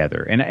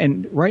together.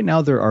 And right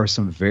now there are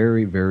some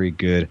very, very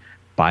good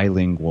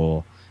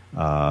bilingual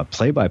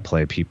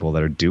play-by-play people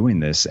that are doing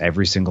this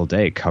every single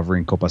day,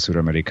 covering Copa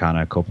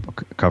Sudamericana,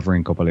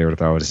 covering Copa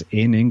Libertadores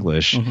in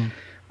English,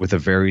 with a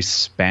very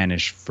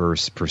Spanish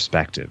first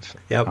perspective.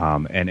 Yep.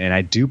 And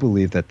I do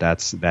believe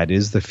that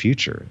is the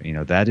future.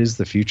 That is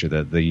the future.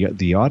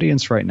 The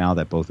audience right now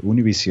that both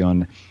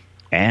Univision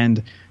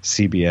and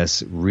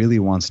CBS really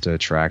wants to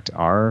attract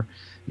are,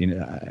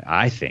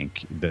 I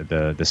think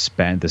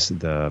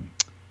the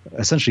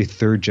essentially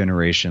third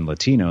generation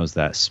Latinos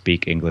that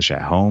speak English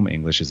at home.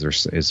 English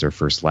is their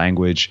first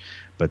language,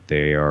 but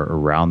they are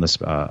around this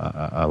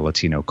a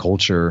Latino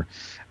culture,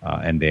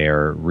 and they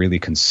are really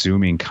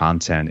consuming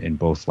content in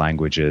both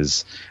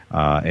languages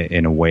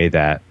in a way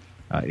that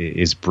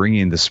is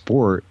bringing the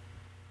sport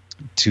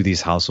to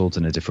these households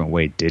in a different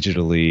way,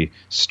 digitally,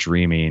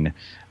 streaming.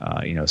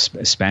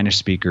 Spanish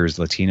speakers,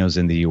 Latinos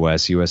in the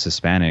U.S.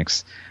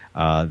 Hispanics,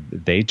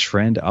 they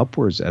trend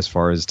upwards as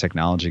far as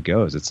technology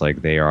goes. It's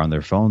like they are on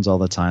their phones all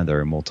the time.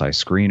 They're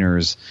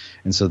multi-screeners.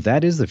 And so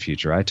that is the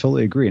future. I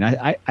totally agree. And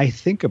I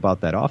think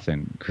about that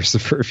often,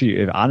 Christopher,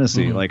 if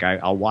honestly, like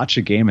I'll watch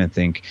a game and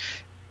think,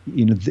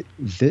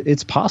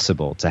 it's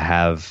possible to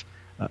have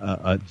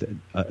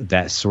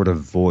that sort of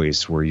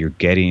voice where you're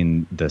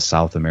getting the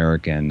South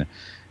American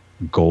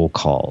goal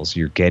calls.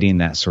 You're getting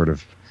that sort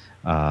of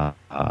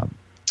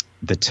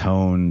the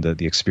tone,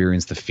 the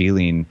experience, the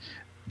feeling,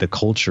 the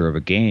culture of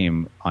a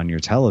game on your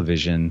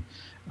television,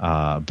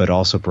 but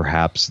also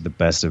perhaps the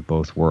best of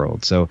both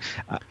worlds. So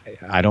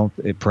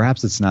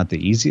perhaps it's not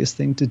the easiest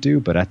thing to do,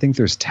 but I think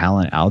there's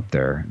talent out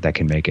there that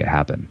can make it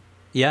happen.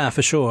 Yeah,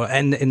 for sure.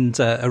 And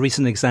a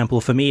recent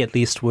example for me, at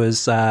least,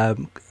 was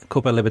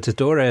Copa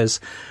Libertadores,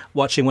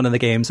 watching one of the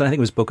games. I think it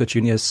was Boca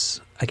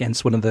Juniors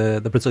against one of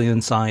the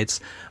Brazilian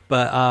sides.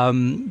 But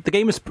the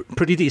game was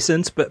pretty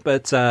decent,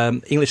 but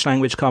English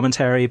language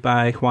commentary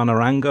by Juan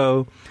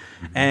Arango.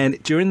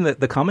 And during the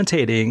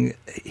commentating,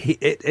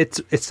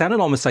 it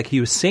sounded almost like he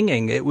was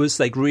singing. It was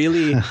like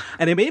really,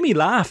 and it made me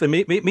laugh. It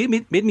made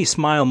me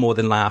smile more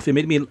than laugh. It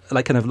made me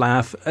like kind of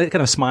laugh, kind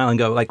of smile and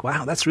go like,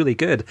 wow, that's really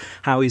good.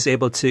 How he's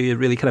able to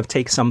really kind of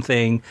take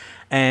something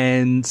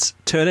and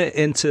turn it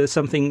into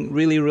something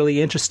really,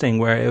 really interesting.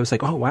 Where it was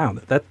like, oh wow,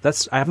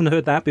 that's I haven't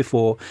heard that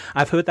before.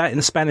 I've heard that in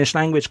the Spanish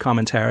language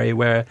commentary,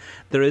 where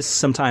there is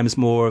sometimes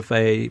more of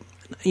a,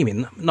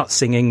 not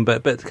singing,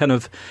 but kind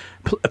of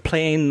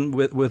playing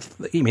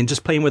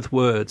just playing with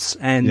words.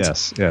 And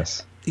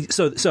yes.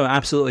 So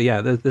absolutely, yeah.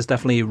 There's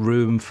definitely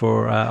room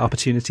for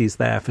opportunities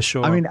there for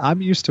sure. I mean,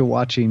 I'm used to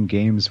watching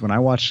games. When I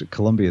watch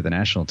Colombia, the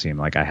national team,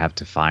 like I have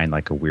to find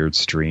like a weird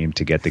stream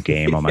to get the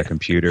game on my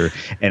computer,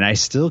 and I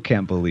still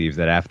can't believe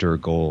that after a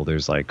goal,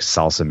 there's like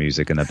salsa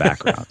music in the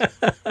background.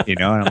 And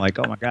I'm like,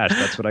 oh my gosh,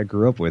 that's what I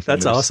grew up with.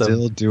 That's awesome.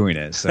 Still doing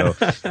it. So,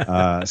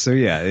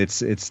 yeah,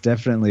 it's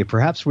definitely.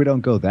 Perhaps we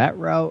don't go that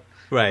route.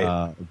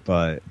 Right.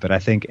 But I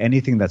think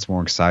anything that's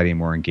more exciting,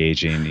 more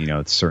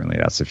engaging, certainly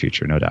that's the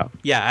future, no doubt.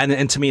 Yeah,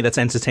 and to me that's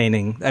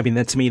entertaining. I mean,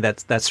 to me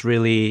that's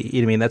really,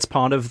 that's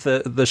part of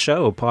the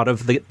show, part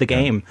of the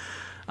game.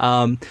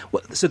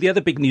 So the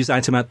other big news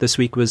item out this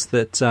week was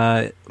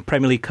that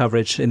Premier League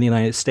coverage in the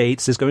United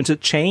States is going to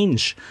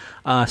change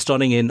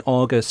starting in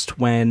August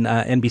when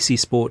NBC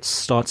Sports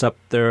starts up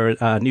their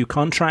new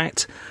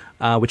contract,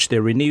 which they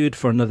renewed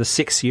for another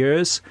 6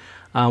 years.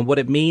 What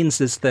it means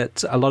is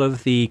that a lot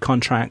of the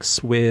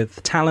contracts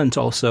with talent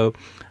also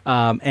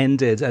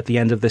ended at the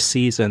end of this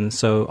season.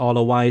 So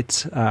Arlo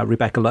White,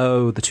 Rebecca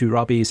Lowe, the two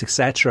Robbies,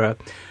 etc.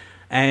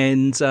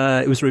 And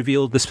it was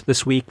revealed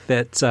this week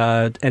that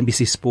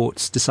NBC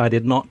Sports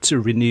decided not to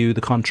renew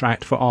the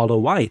contract for Arlo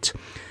White.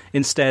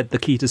 Instead, the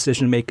key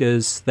decision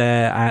makers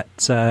there at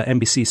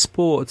NBC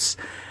Sports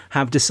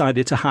have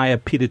decided to hire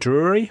Peter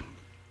Drury,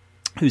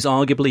 who's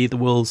arguably the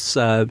world's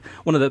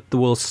one of the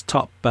world's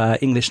top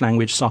English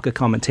language soccer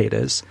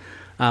commentators.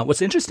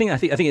 What's interesting, I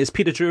think, is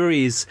Peter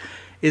Drury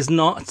is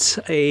not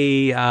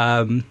a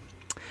kind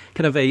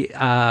of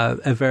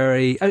a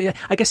very.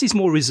 I guess he's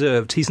more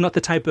reserved. He's not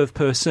the type of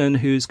person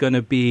who's going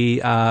to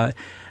be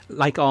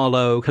like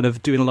Arlo, kind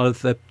of doing a lot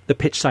of the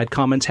pitch side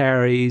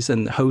commentaries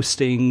and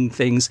hosting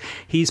things.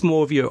 He's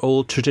more of your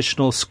old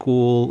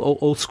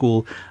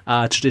school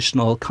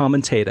traditional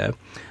commentator.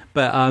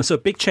 But so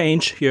big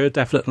change here,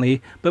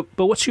 definitely. But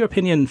what's your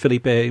opinion,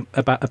 Felipe,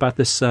 about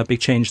this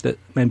big change that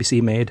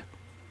NBC made?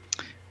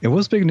 It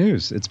was big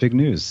news. It's big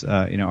news.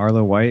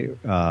 Arlo White,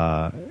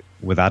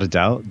 without a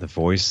doubt, the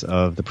voice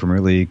of the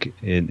Premier League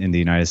in the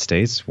United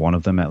States, one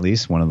of them at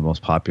least, one of the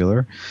most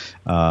popular.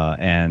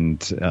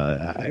 And for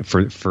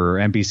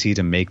NBC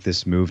to make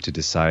this move to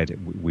decide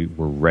we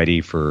were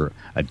ready for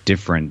a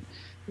different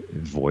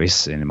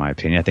voice, in my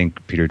opinion. I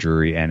think Peter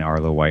Drury and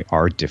Arlo White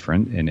are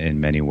different in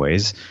many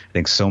ways. I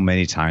think so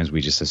many times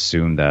we just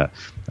assume that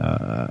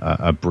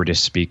a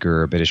British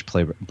speaker, a British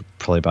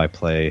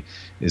play-by-play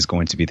is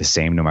going to be the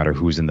same no matter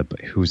who's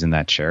in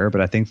that chair.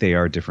 But I think they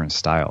are different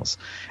styles.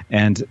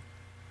 And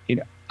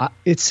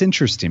it's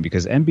interesting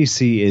because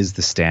NBC is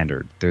the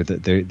standard.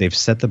 They've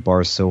set the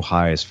bar so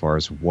high as far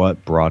as what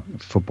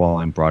football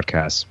and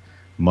broadcast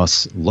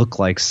must look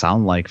like,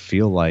 sound like,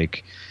 feel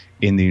like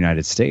in the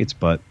United States.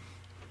 But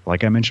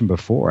like I mentioned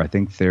before, I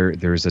think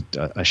there's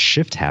a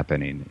shift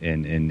happening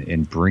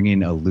in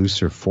bringing a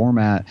looser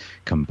format,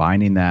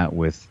 combining that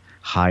with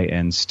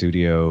high-end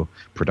studio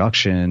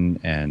production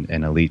and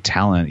elite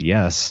talent,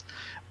 yes.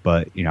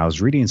 But, I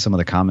was reading some of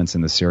the comments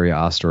in the Serie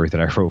A story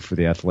that I wrote for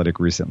The Athletic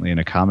recently, and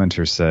a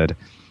commenter said,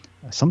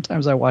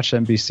 sometimes I watch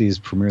NBC's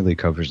Premier League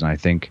coverage and I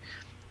think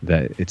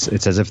that it's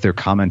as if they're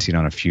commenting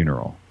on a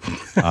funeral,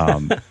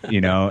 and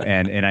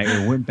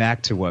I went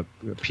back to what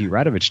Pete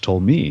Radovich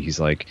told me. He's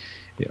like,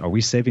 are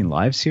we saving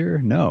lives here?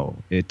 No,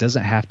 it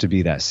doesn't have to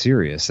be that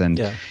serious.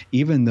 And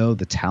even though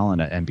the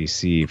talent at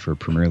NBC for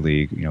Premier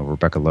League,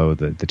 Rebecca Lowe,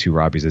 the two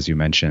Robbies, as you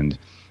mentioned,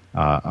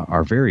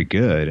 are very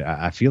good,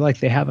 I feel like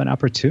they have an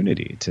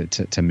opportunity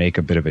to make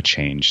a bit of a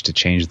change, to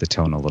change the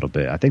tone a little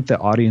bit. I think the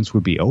audience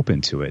would be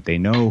open to it. They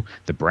know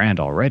the brand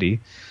already.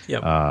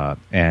 Yep.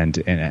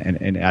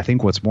 And I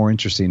think what's more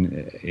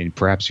interesting, and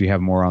perhaps you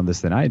have more on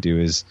this than I do,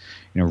 is,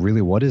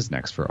 really what is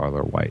next for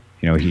Arlo White?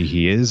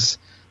 He is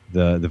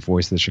the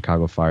voice of the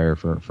Chicago Fire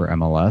for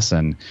MLS,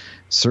 and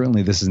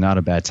certainly this is not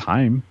a bad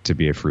time to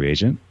be a free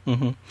agent.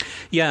 Mm-hmm.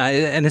 Yeah,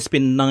 and it's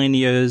been 9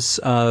 years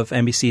of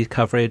NBC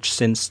coverage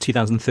since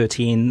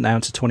 2013 now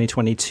to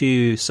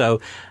 2022.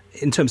 So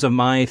in terms of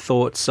my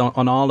thoughts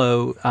on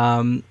Arlo,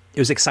 it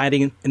was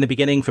exciting in the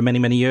beginning for many,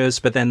 many years,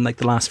 but then like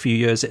the last few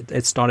years,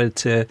 it started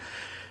to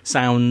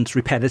sound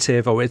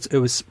repetitive, or I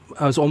was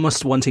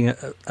almost wanting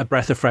a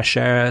breath of fresh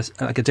air,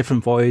 like a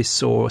different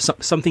voice or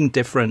something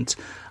different.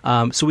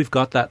 So we've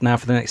got that now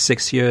for the next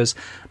 6 years.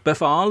 But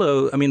for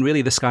Arlo, I mean,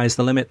 really the sky's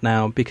the limit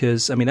now,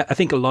 because I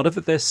think a lot of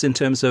this in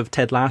terms of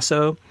Ted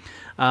Lasso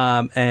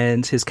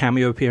and his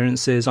cameo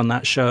appearances on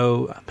that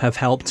show have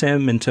helped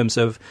him in terms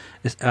of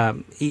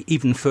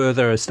even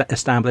further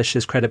establish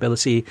his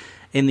credibility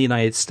in the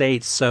United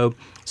States. So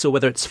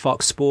whether it's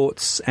Fox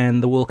Sports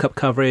and the World Cup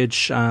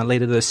coverage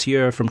later this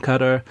year from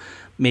Qatar,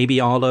 maybe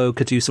Arlo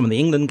could do some of the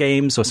England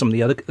games or some of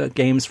the other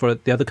games for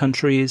the other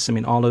countries. I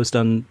mean, Arlo's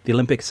done the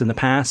Olympics in the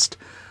past.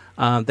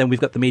 Then we've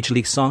got the Major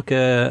League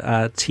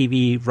Soccer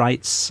TV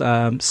rights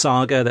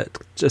saga that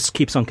just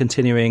keeps on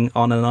continuing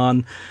on and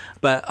on.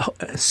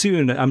 But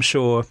soon, I'm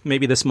sure,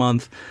 maybe this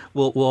month,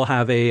 we'll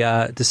have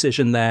a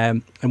decision there,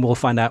 and we'll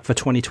find out for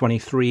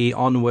 2023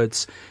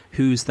 onwards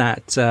who's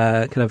that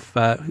kind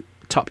of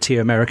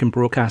top-tier American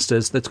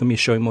broadcasters that's going to be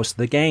showing most of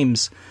the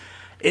games.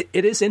 It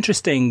is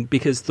interesting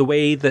because the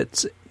way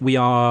that we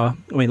are,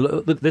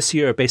 this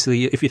year,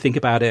 basically, if you think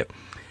about it,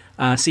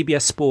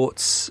 CBS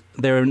Sports,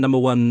 their number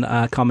one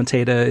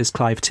commentator is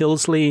Clive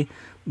Tilsley,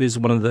 who's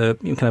one of the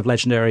kind of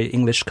legendary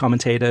English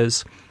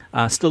commentators,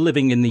 still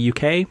living in the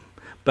UK,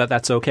 but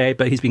that's okay.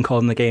 But he's been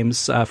calling the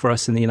games for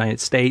us in the United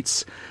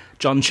States.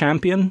 John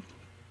Champion,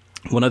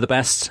 one of the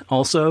best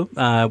also,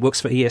 works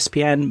for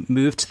ESPN,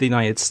 moved to the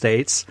United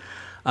States.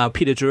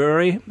 Peter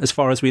Drury, as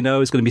far as we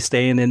know, is going to be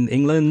staying in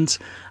England,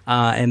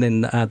 and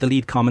then the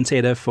lead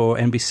commentator for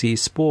NBC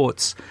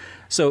Sports.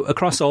 So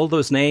across all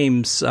those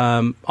names,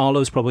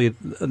 Arlo's probably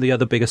the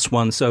other biggest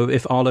one. So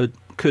if Arlo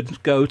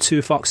could go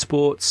to Fox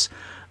Sports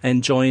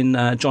and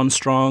join John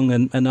Strong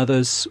and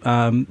others,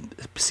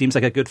 seems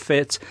like a good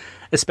fit,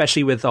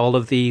 especially with all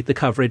of the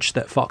coverage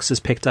that Fox has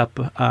picked up.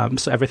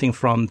 So everything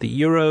from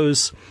the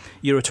Euros,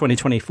 Euro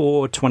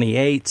 2024,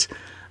 28,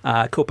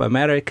 Copa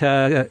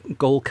America,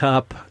 Gold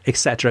Cup,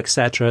 etc.,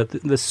 etc.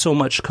 There's so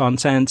much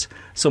content,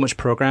 so much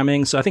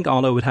programming. So I think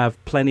Arlo would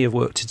have plenty of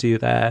work to do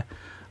there.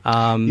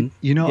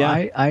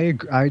 Yeah.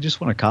 I just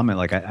want to comment.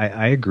 Like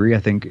I agree. I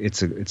think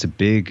it's a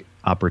big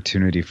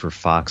opportunity for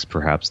Fox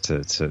perhaps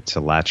to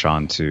latch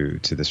on to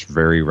this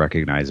very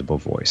recognizable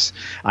voice.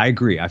 I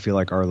agree. I feel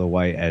like Arlo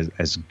White,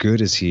 as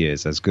good as he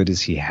is, as good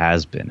as he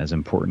has been, as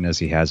important as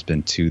he has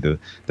been to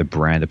the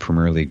brand, the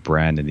Premier League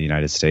brand in the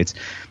United States.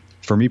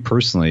 For me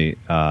personally,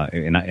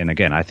 and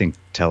again, I think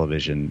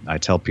television, I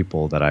tell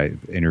people that I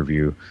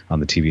interview on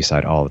the TV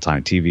side all the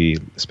time,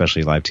 TV,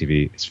 especially live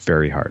TV, it's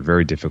very hard,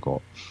 very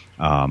difficult.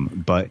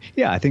 But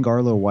yeah, I think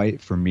Arlo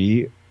White for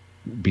me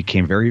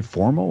became very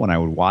formal when I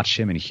would watch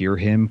him and hear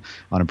him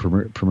on a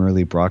Premier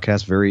League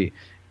broadcast. Very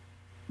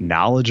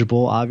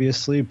knowledgeable,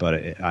 obviously,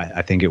 but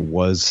I think it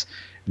was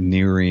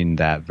nearing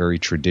that very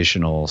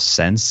traditional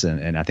sense,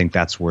 and I think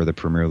that's where the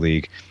Premier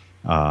League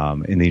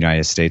in the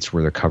United States,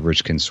 where their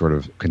coverage can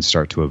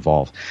start to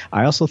evolve.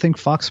 I also think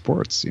Fox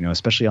Sports,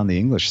 especially on the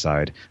English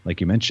side,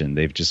 like you mentioned,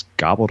 they've just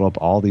gobbled up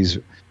all these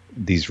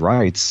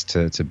rights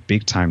to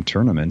big time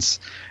tournaments.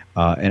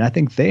 And I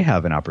think they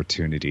have an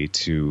opportunity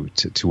to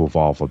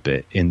evolve a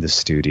bit in the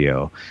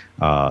studio,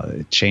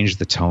 change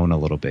the tone a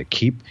little bit,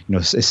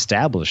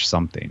 establish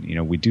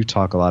something. We do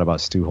talk a lot about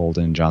Stu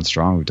Holden and John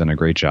Strong, who've done a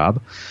great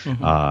job.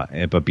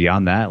 Mm-hmm. But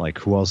beyond that, like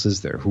who else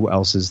is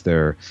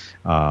there?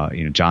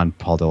 John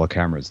Paul de la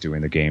Camera is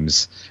doing the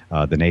games,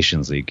 the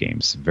Nations League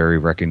games, very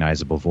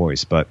recognizable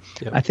voice. But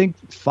yep. I think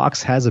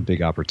Fox has a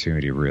big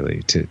opportunity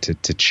really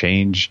to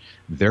change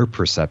their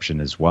perception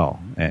as well,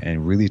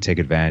 and really take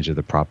advantage of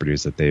the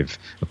properties that they've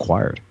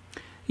acquired.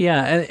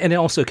 Yeah, and it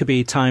also could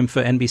be time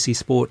for NBC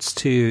Sports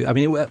to,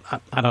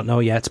 I don't know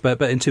yet,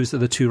 but in terms of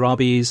the two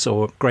Robbies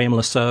or Graham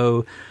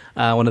Lasso,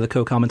 one of the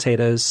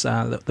co-commentators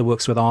that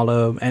works with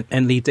Arlo,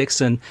 and Lee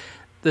Dixon,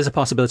 there's a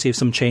possibility of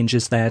some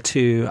changes there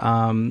too,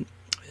 and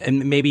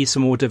maybe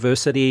some more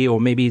diversity,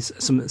 or maybe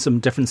some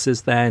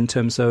differences there in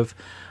terms of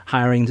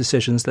hiring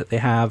decisions that they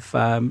have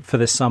for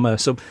this summer.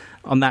 So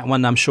on that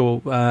one, I'm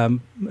sure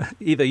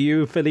either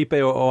you, Felipe,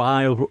 or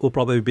I will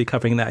probably be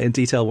covering that in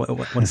detail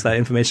once that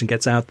information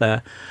gets out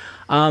there.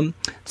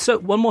 So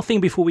one more thing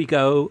before we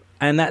go,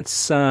 and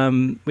that's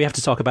we have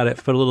to talk about it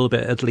for a little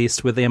bit at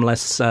least with the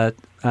MLS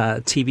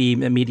TV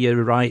media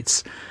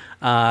rights.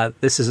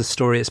 This is a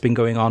story that's been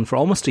going on for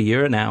almost a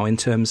year now in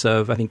terms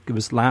of, I think it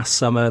was last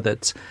summer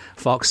that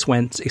Fox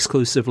went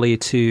exclusively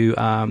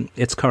to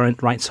its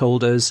current rights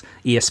holders,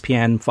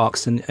 ESPN,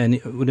 Fox, and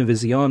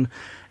Univision,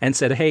 and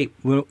said, hey,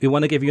 we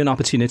want to give you an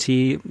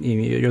opportunity.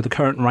 You're the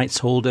current rights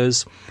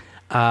holders.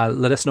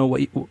 Let us know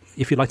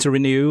if you'd like to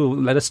renew.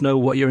 Let us know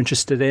what you're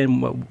interested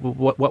in,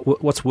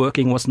 what's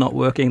working, what's not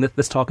working.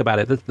 Let's talk about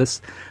it.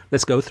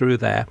 Let's go through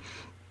there.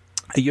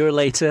 A year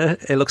later,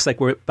 it looks like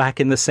we're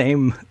back in the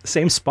same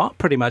spot,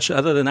 pretty much,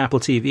 other than Apple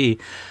TV.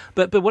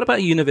 But what about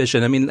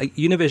Univision? I mean, like,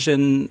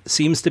 Univision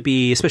seems to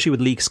be, especially with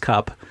Leagues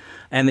Cup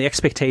and the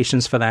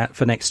expectations for that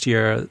for next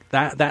year,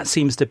 that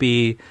seems to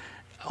be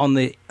on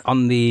the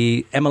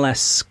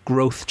MLS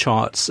growth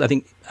charts. I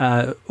think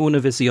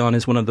Univision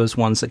is one of those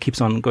ones that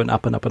keeps on going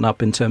up and up and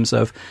up in terms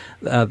of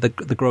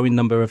the growing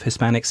number of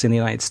Hispanics in the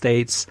United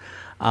States,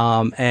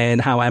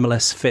 and how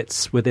MLS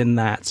fits within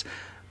that.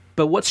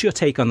 But what's your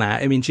take on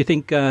that? I mean, do you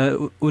think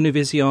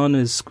Univision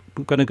is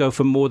going to go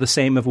for more the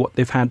same of what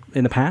they've had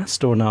in the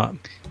past, or not?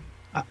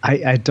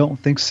 I don't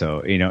think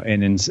so.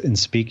 And in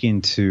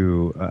speaking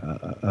to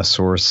a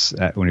source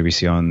at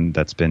Univision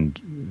that's been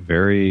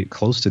very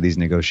close to these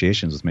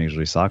negotiations with Major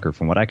League Soccer,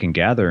 from what I can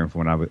gather and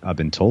from what I've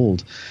been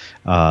told,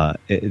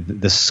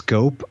 the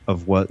scope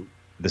of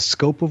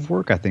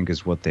work, I think,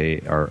 is what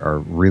they are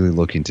really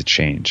looking to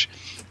change.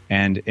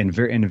 And in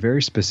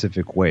very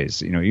specific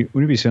ways.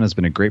 Univision has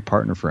been a great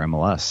partner for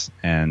MLS,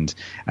 and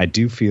I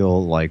do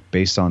feel like,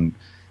 based on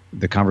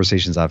the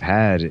conversations I've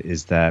had,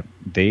 is that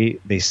they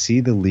see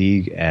the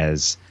league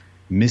as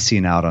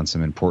missing out on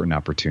some important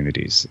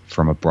opportunities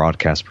from a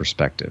broadcast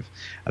perspective.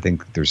 I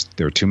think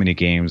there are too many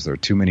games, there are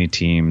too many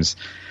teams.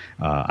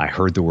 I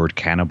heard the word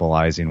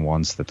cannibalizing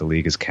once, that the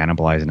league is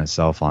cannibalizing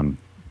itself on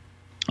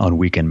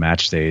weekend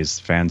match days.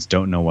 Fans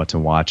don't know what to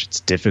watch. It's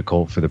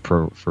difficult for the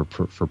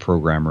for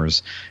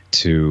programmers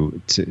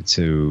to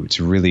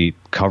really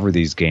cover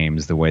these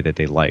games the way that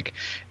they like.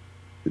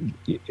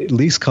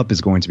 Leagues Cup is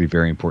going to be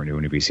very important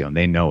to Univision.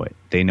 They know it.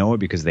 They know it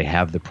because they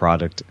have the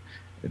product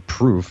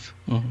proof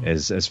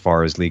as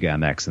far as Liga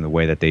MX and the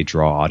way that they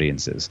draw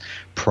audiences.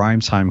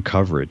 Primetime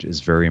coverage is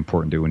very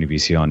important to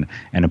Univision,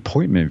 and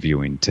appointment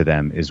viewing to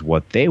them is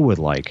what they would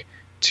like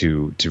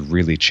to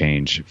really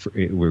change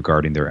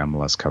regarding their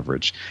MLS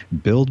coverage.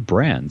 Build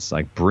brands,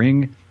 like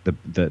bring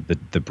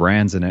the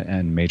brands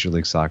in Major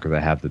League Soccer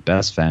that have the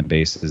best fan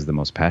bases, the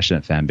most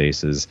passionate fan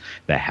bases,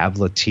 that have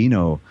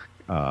Latino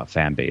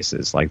fan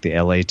bases, like the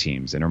LA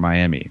teams, Inter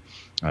Miami,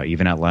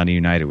 even Atlanta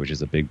United, which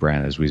is a big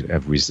brand, as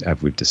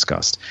we've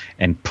discussed,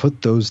 and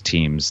put those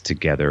teams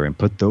together and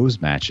put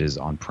those matches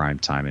on prime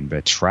time and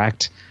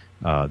attract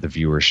the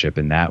viewership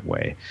in that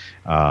way.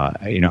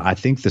 I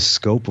think the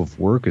scope of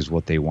work is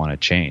what they want to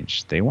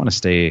change. They want to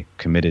stay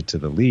committed to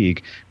the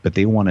league, but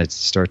they want to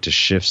start to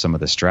shift some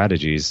of the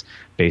strategies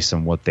based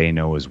on what they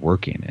know is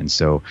working. And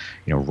so,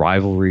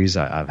 rivalries.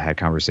 I've had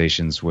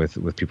conversations with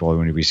people at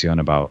Univision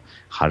about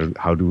how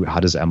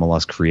does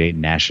MLS create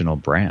national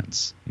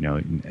brands.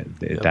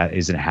 That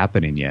isn't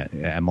happening yet.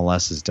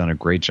 MLS has done a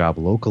great job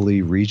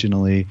locally,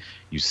 regionally.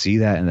 You see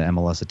that in the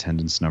MLS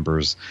attendance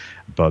numbers,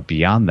 but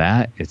beyond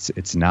that,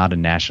 it's not a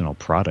national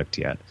product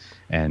yet.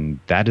 And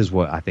that is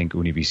what I think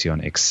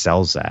Univision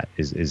excels at,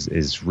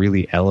 is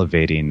really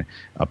elevating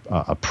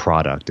a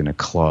product and a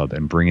club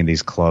and bringing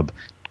these club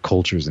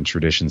cultures and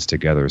traditions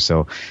together.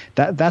 So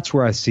that's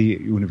where I see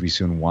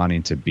Univision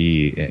wanting to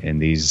be in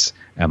these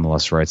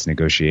MLS rights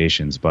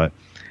negotiations. But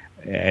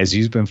as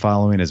you've been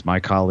following, as my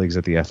colleagues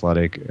at The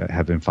Athletic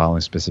have been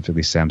following,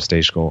 specifically Sam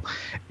Stejskal,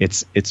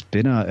 it's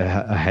been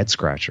a head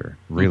scratcher,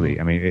 really.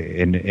 I mean,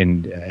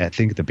 in I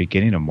think at the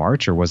beginning of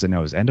March, or was it? No,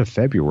 it was end of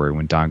February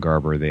when Don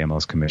Garber, the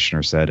MLS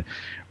commissioner, said,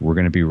 we're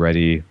going to be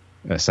ready.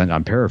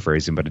 I'm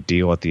paraphrasing, but a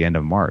deal at the end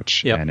of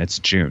March, and it's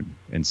June.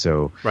 And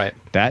so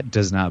that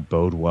does not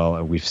bode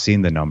well. We've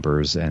seen the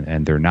numbers,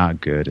 and they're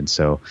not good. And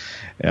so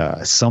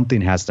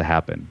something has to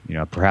happen.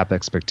 Perhaps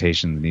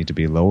expectations need to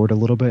be lowered a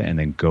little bit and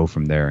then go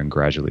from there and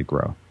gradually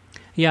grow.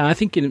 Yeah, I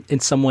think in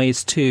some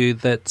ways, too,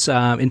 that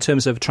in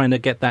terms of trying to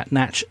get that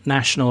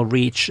national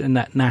reach and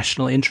that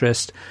national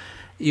interest,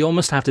 you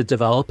almost have to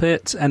develop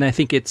it. And I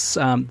think it's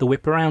the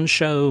Whip Around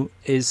show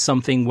is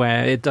something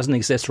where it doesn't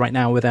exist right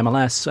now with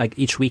MLS. Like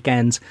each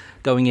weekend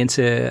going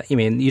into,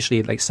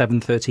 usually like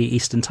 7:30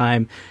 Eastern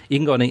time, you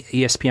can go on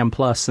ESPN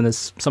Plus and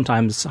there's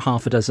sometimes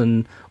half a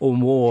dozen or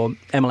more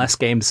MLS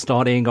games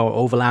starting or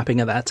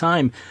overlapping at that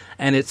time.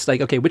 And it's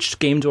like, okay, which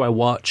game do I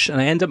watch? And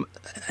I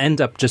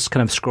end up just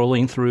kind of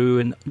scrolling through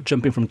and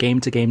jumping from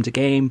game to game to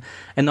game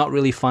and not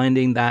really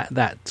finding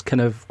that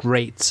kind of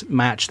great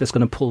match that's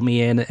going to pull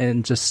me in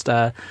and just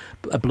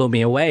blow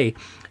me away.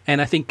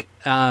 And I think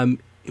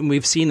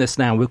we've seen this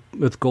now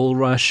with Goal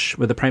Rush,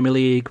 with the Premier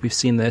League. We've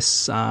seen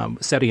this.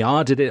 Serie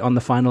A did it on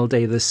the final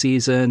day of the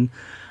season.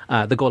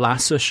 The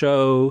Golasso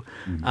show,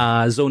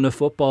 Zona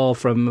Football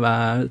from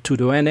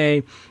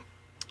Tudoene.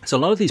 So a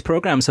lot of these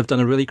programs have done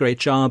a really great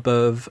job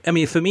of,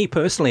 for me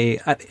personally,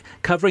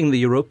 covering the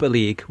Europa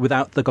League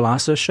without the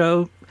Golasso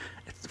show,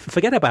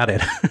 forget about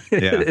it.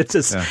 It's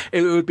just,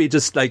 it would be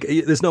just like,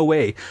 there's no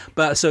way.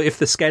 But so if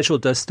the schedule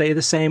does stay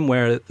the same,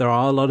 where there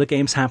are a lot of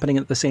games happening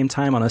at the same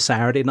time on a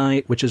Saturday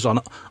night, which is on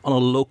a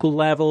local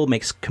level,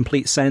 makes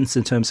complete sense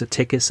in terms of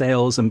ticket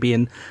sales and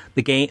being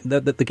the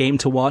game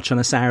to watch on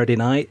a Saturday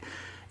night,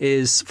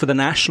 is for the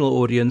national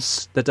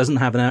audience that doesn't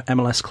have an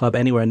MLS club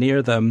anywhere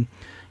near them.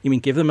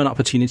 Give them an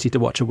opportunity to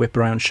watch a whip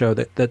around show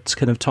that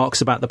kind of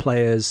talks about the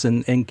players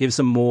and gives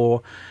them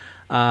more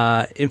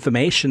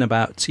information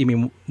about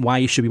why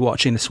you should be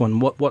watching this one,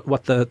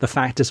 what the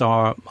factors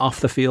are off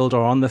the field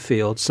or on the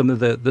field, some of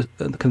the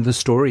kind of the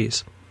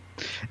stories.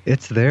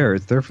 It's there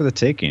for the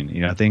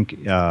taking. I think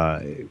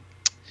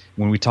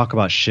when we talk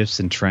about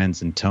shifts in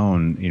trends and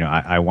tone,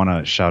 I want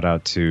to shout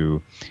out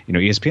to,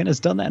 ESPN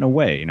has done that in a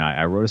way.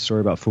 I wrote a story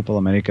about Fútbol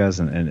Americas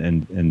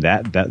and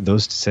that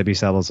those Sebi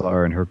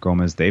Salazar and Herc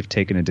Gomez, they've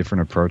taken a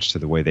different approach to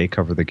the way they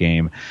cover the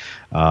game.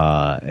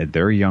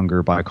 They're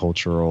younger,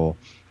 bicultural,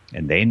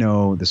 and they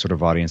know the sort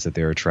of audience that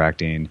they're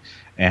attracting.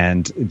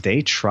 And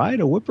they tried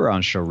a whip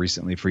around show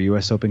recently for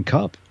US Open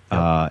Cup.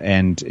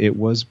 And it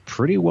was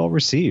pretty well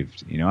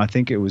received. I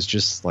think it was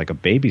just like a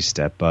baby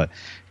step, but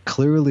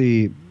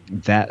clearly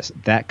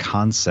that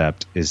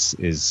concept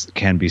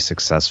can be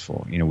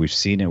successful. We've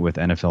seen it with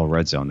NFL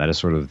Red Zone. That is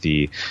sort of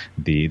the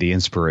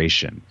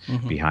inspiration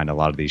behind a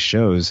lot of these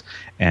shows,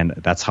 and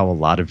that's how a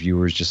lot of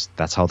viewers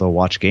that's how they'll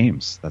watch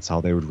games. That's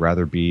how they would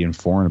rather be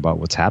informed about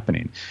what's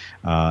happening.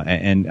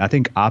 And I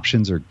think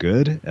options are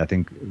good. I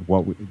think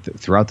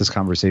throughout this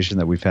conversation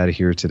that we've had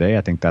here today,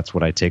 I think that's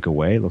what I take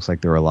away. It looks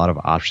like there are a lot of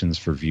options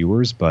for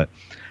viewers, but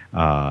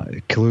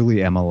clearly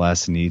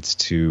MLS needs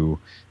to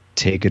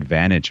take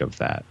advantage of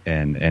that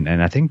and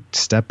I think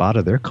step out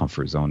of their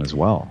comfort zone as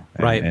well,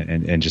 right?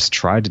 And just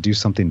try to do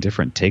something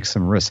different, take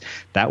some risks.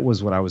 That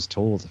was what I was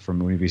told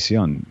from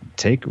Univision.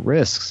 Take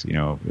risks.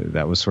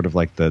 That was sort of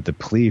like the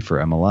plea for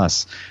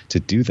MLS to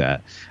do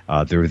that.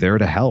 They're there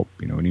to help.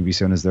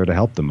 Univision is there to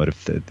help them. But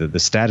if the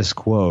status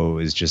quo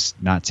is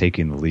just not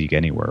taking the league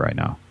anywhere right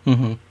now.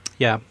 Mm-hmm.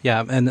 Yeah.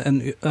 And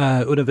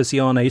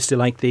Univision, I used to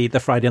like the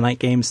Friday night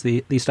games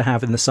they used to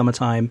have in the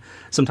summertime,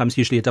 sometimes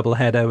usually a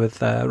doubleheader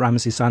with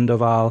Ramsey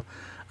Sandoval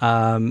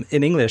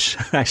in English,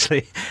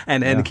 actually,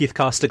 and Keith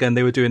Costigan.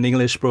 They were doing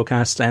English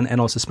broadcasts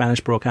and also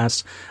Spanish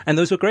broadcasts, and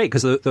those were great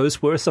because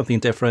those were something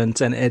different,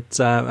 and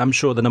I'm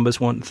sure the numbers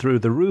weren't through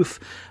the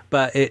roof,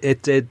 but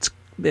it did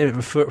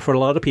for a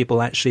lot of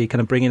people actually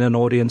kind of bring in an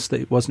audience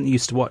that wasn't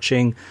used to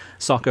watching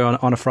soccer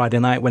on a Friday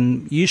night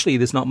when usually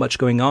there's not much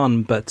going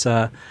on,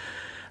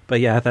 But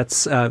yeah,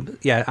 that's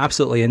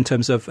absolutely. In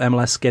terms of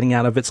MLS getting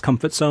out of its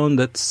comfort zone,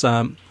 that's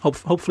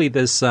hopefully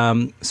there's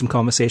some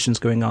conversations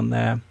going on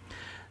there.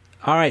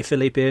 All right,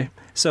 Felipe.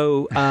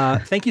 So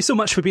thank you so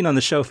much for being on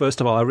the show, first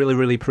of all. I really,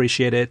 really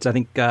appreciate it. I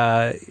think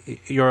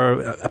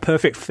you're a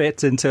perfect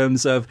fit in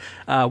terms of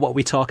what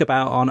we talk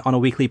about on a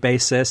weekly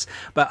basis.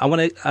 But I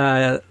want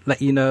to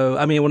let you know,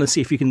 I want to see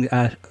if you can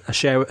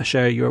share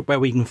where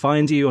we can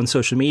find you on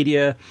social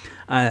media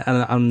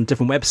and on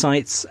different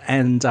websites,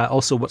 and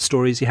also what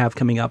stories you have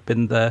coming up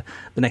in the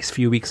next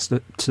few weeks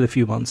to the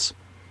few months.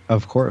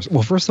 Of course.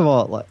 Well, first of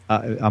all,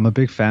 I'm a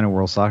big fan of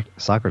World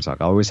Soccer Talk.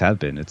 I always have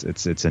been.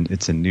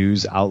 It's a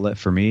news outlet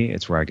for me.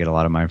 It's where I get a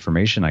lot of my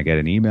information. I get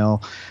an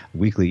email, a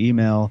weekly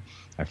email.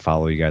 I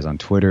follow you guys on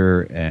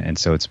Twitter, and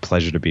so it's a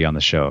pleasure to be on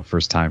the show.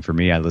 First time for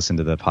me. I listened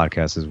to the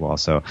podcast as well,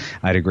 so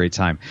I had a great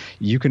time.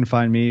 You can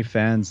find me,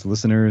 fans,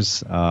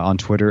 listeners, on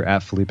Twitter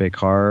at Felipe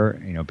Carr.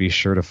 Be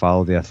sure to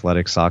follow the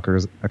Athletic Soccer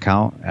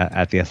account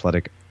at the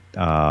Athletic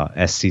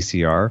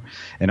SCCR,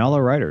 and all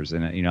our writers.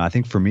 And I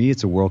think for me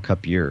it's a World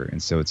Cup year,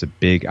 and so it's a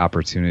big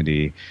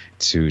opportunity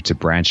to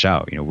branch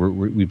out.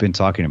 We've been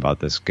talking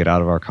about this, get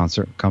out of our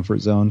comfort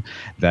zone.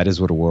 That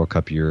is what a World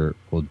Cup year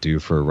will do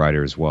for a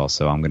writer as well.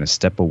 So I'm going to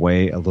step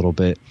away a little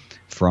bit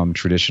from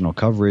traditional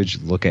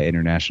coverage, look at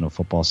international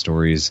football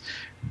stories,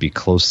 be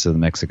close to the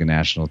Mexican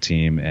national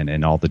team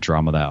and all the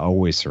drama that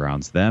always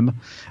surrounds them.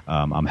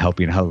 I'm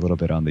helping out a little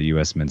bit on the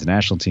U.S. men's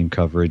national team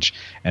coverage.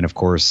 And, of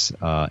course,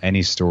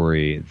 any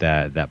story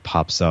that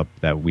pops up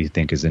that we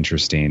think is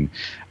interesting,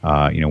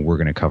 we're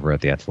going to cover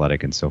at The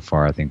Athletic. And so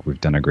far, I think we've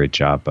done a great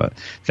job. But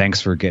thanks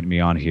for getting me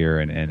on here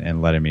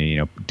and letting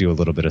me do a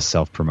little bit of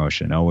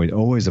self-promotion.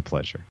 Always a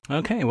pleasure.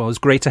 Okay, well, it's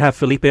great to have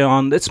Felipe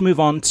on. Let's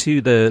move on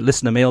to the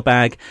listener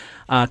mailbag.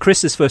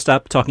 Chris is first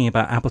up, talking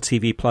about Apple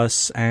TV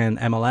Plus and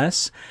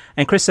MLS.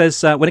 And Chris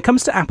says, when it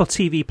comes to Apple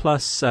TV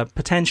Plus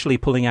potentially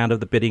pulling out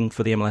of the bidding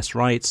for the MLS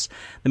rights,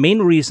 the main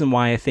reason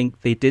why I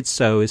think they did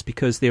so is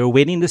because they were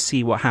waiting to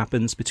see what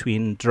happens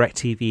between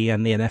DirecTV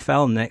and the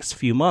NFL in the next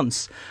few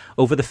months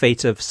over the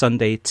fate of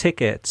Sunday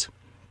Ticket.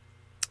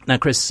 Now,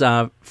 Chris,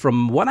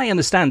 from what I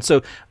understand,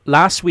 so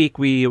last week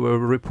we were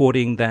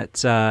reporting that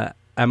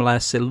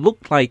MLS, it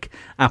looked like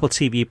Apple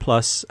TV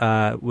Plus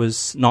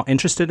was not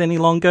interested any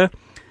longer.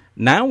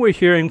 Now we're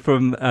hearing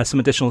from some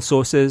additional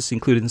sources,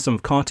 including some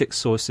of Kartik's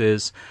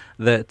sources,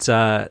 that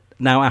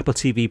now Apple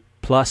TV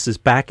Plus is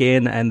back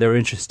in and they're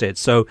interested.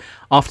 So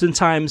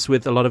oftentimes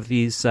with a lot of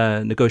these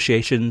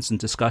negotiations and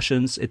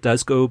discussions, it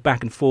does go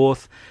back and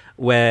forth.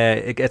 where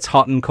it gets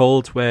hot and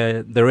cold,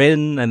 where they're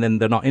in and then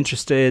they're not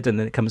interested and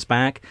then it comes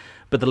back.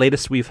 But the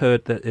latest we've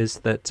heard is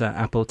that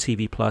Apple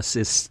TV Plus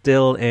is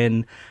still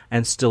in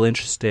and still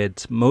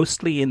interested,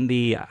 mostly in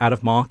the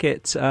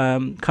out-of-market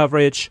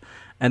coverage,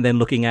 and then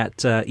looking at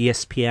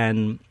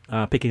ESPN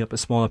picking up a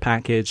smaller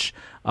package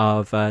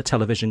of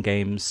television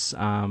games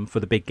for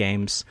the big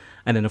games.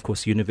 And then, of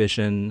course,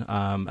 Univision,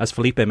 as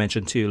Felipe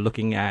mentioned too,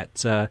 looking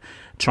at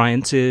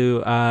trying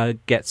to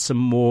get some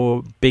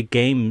more big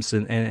games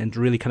and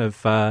really kind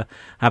of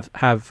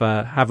have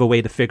a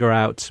way to figure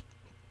out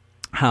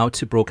how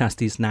to broadcast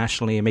these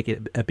nationally and make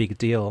it a big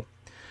deal.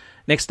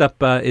 Next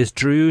up is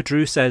Drew.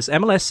 Drew says,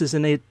 MLS is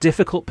in a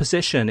difficult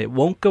position. It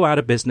won't go out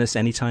of business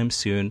anytime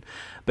soon,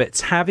 but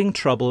it's having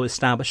trouble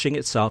establishing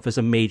itself as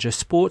a major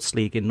sports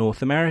league in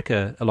North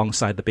America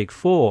alongside the Big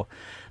Four.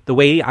 The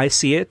way I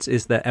see it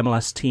is that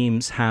MLS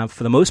teams have,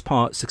 for the most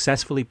part,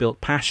 successfully built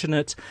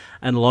passionate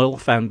and loyal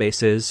fan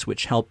bases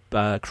which help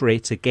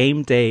create a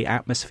game day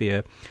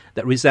atmosphere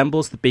that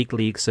resembles the big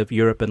leagues of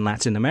Europe and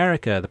Latin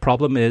America. The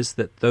problem is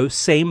that those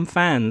same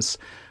fans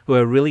who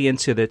are really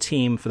into their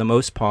team for the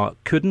most part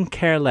couldn't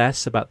care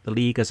less about the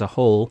league as a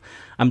whole.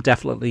 I'm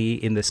definitely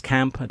in this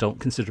camp. I don't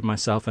consider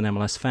myself an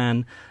MLS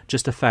fan,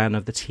 just a fan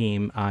of the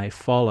team I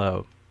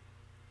follow.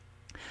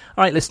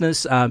 All right,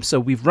 listeners,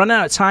 so we've run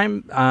out of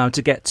time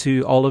to get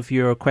to all of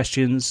your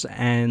questions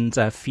and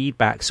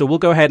feedback. So we'll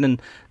go ahead and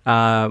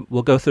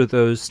we'll go through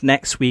those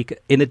next week,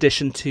 in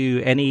addition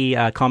to any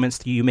comments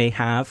that you may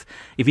have.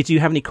 If you do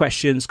have any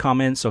questions,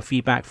 comments, or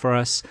feedback for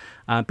us,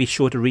 be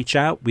sure to reach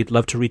out. We'd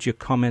love to read your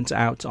comment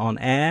out on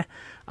air.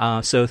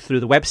 So through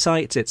the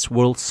website, it's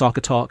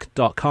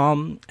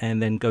worldsoccertalk.com, and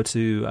then go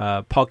to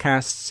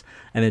podcasts,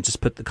 and then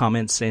just put the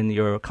comments in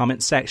your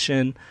comment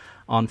section.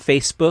 On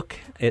Facebook,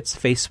 it's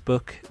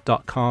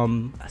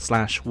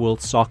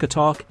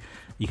facebook.com/worldsoccertalk.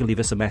 You can leave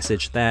us a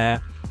message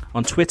there.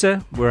 On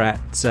Twitter, we're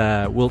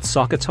at World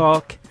Soccer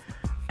Talk.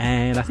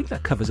 And I think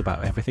that covers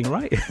about everything,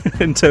 right?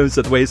 in terms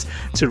of the ways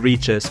to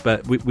reach us.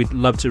 But we'd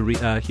love to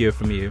hear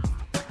from you.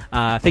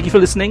 Thank you for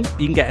listening.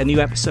 You can get a new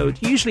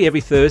episode usually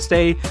every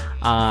Thursday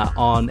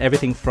on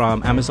everything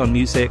from Amazon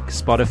Music,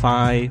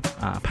 Spotify,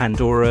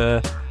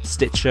 Pandora,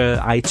 Stitcher,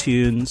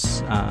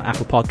 iTunes,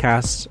 Apple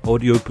Podcasts,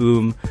 Audio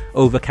Boom,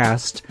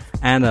 Overcast,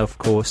 and of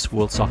course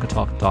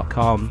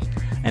worldsoccertalk.com.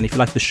 And if you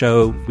like the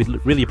show, we'd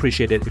really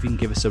appreciate it if you can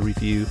give us a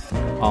review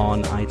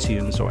on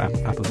iTunes or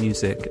Apple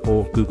Music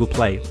or Google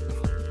Play.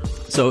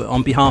 So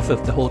on behalf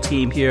of the whole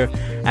team here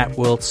at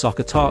World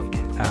Soccer Talk,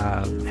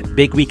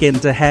 big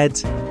weekend ahead.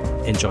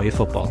 Enjoy your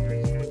football.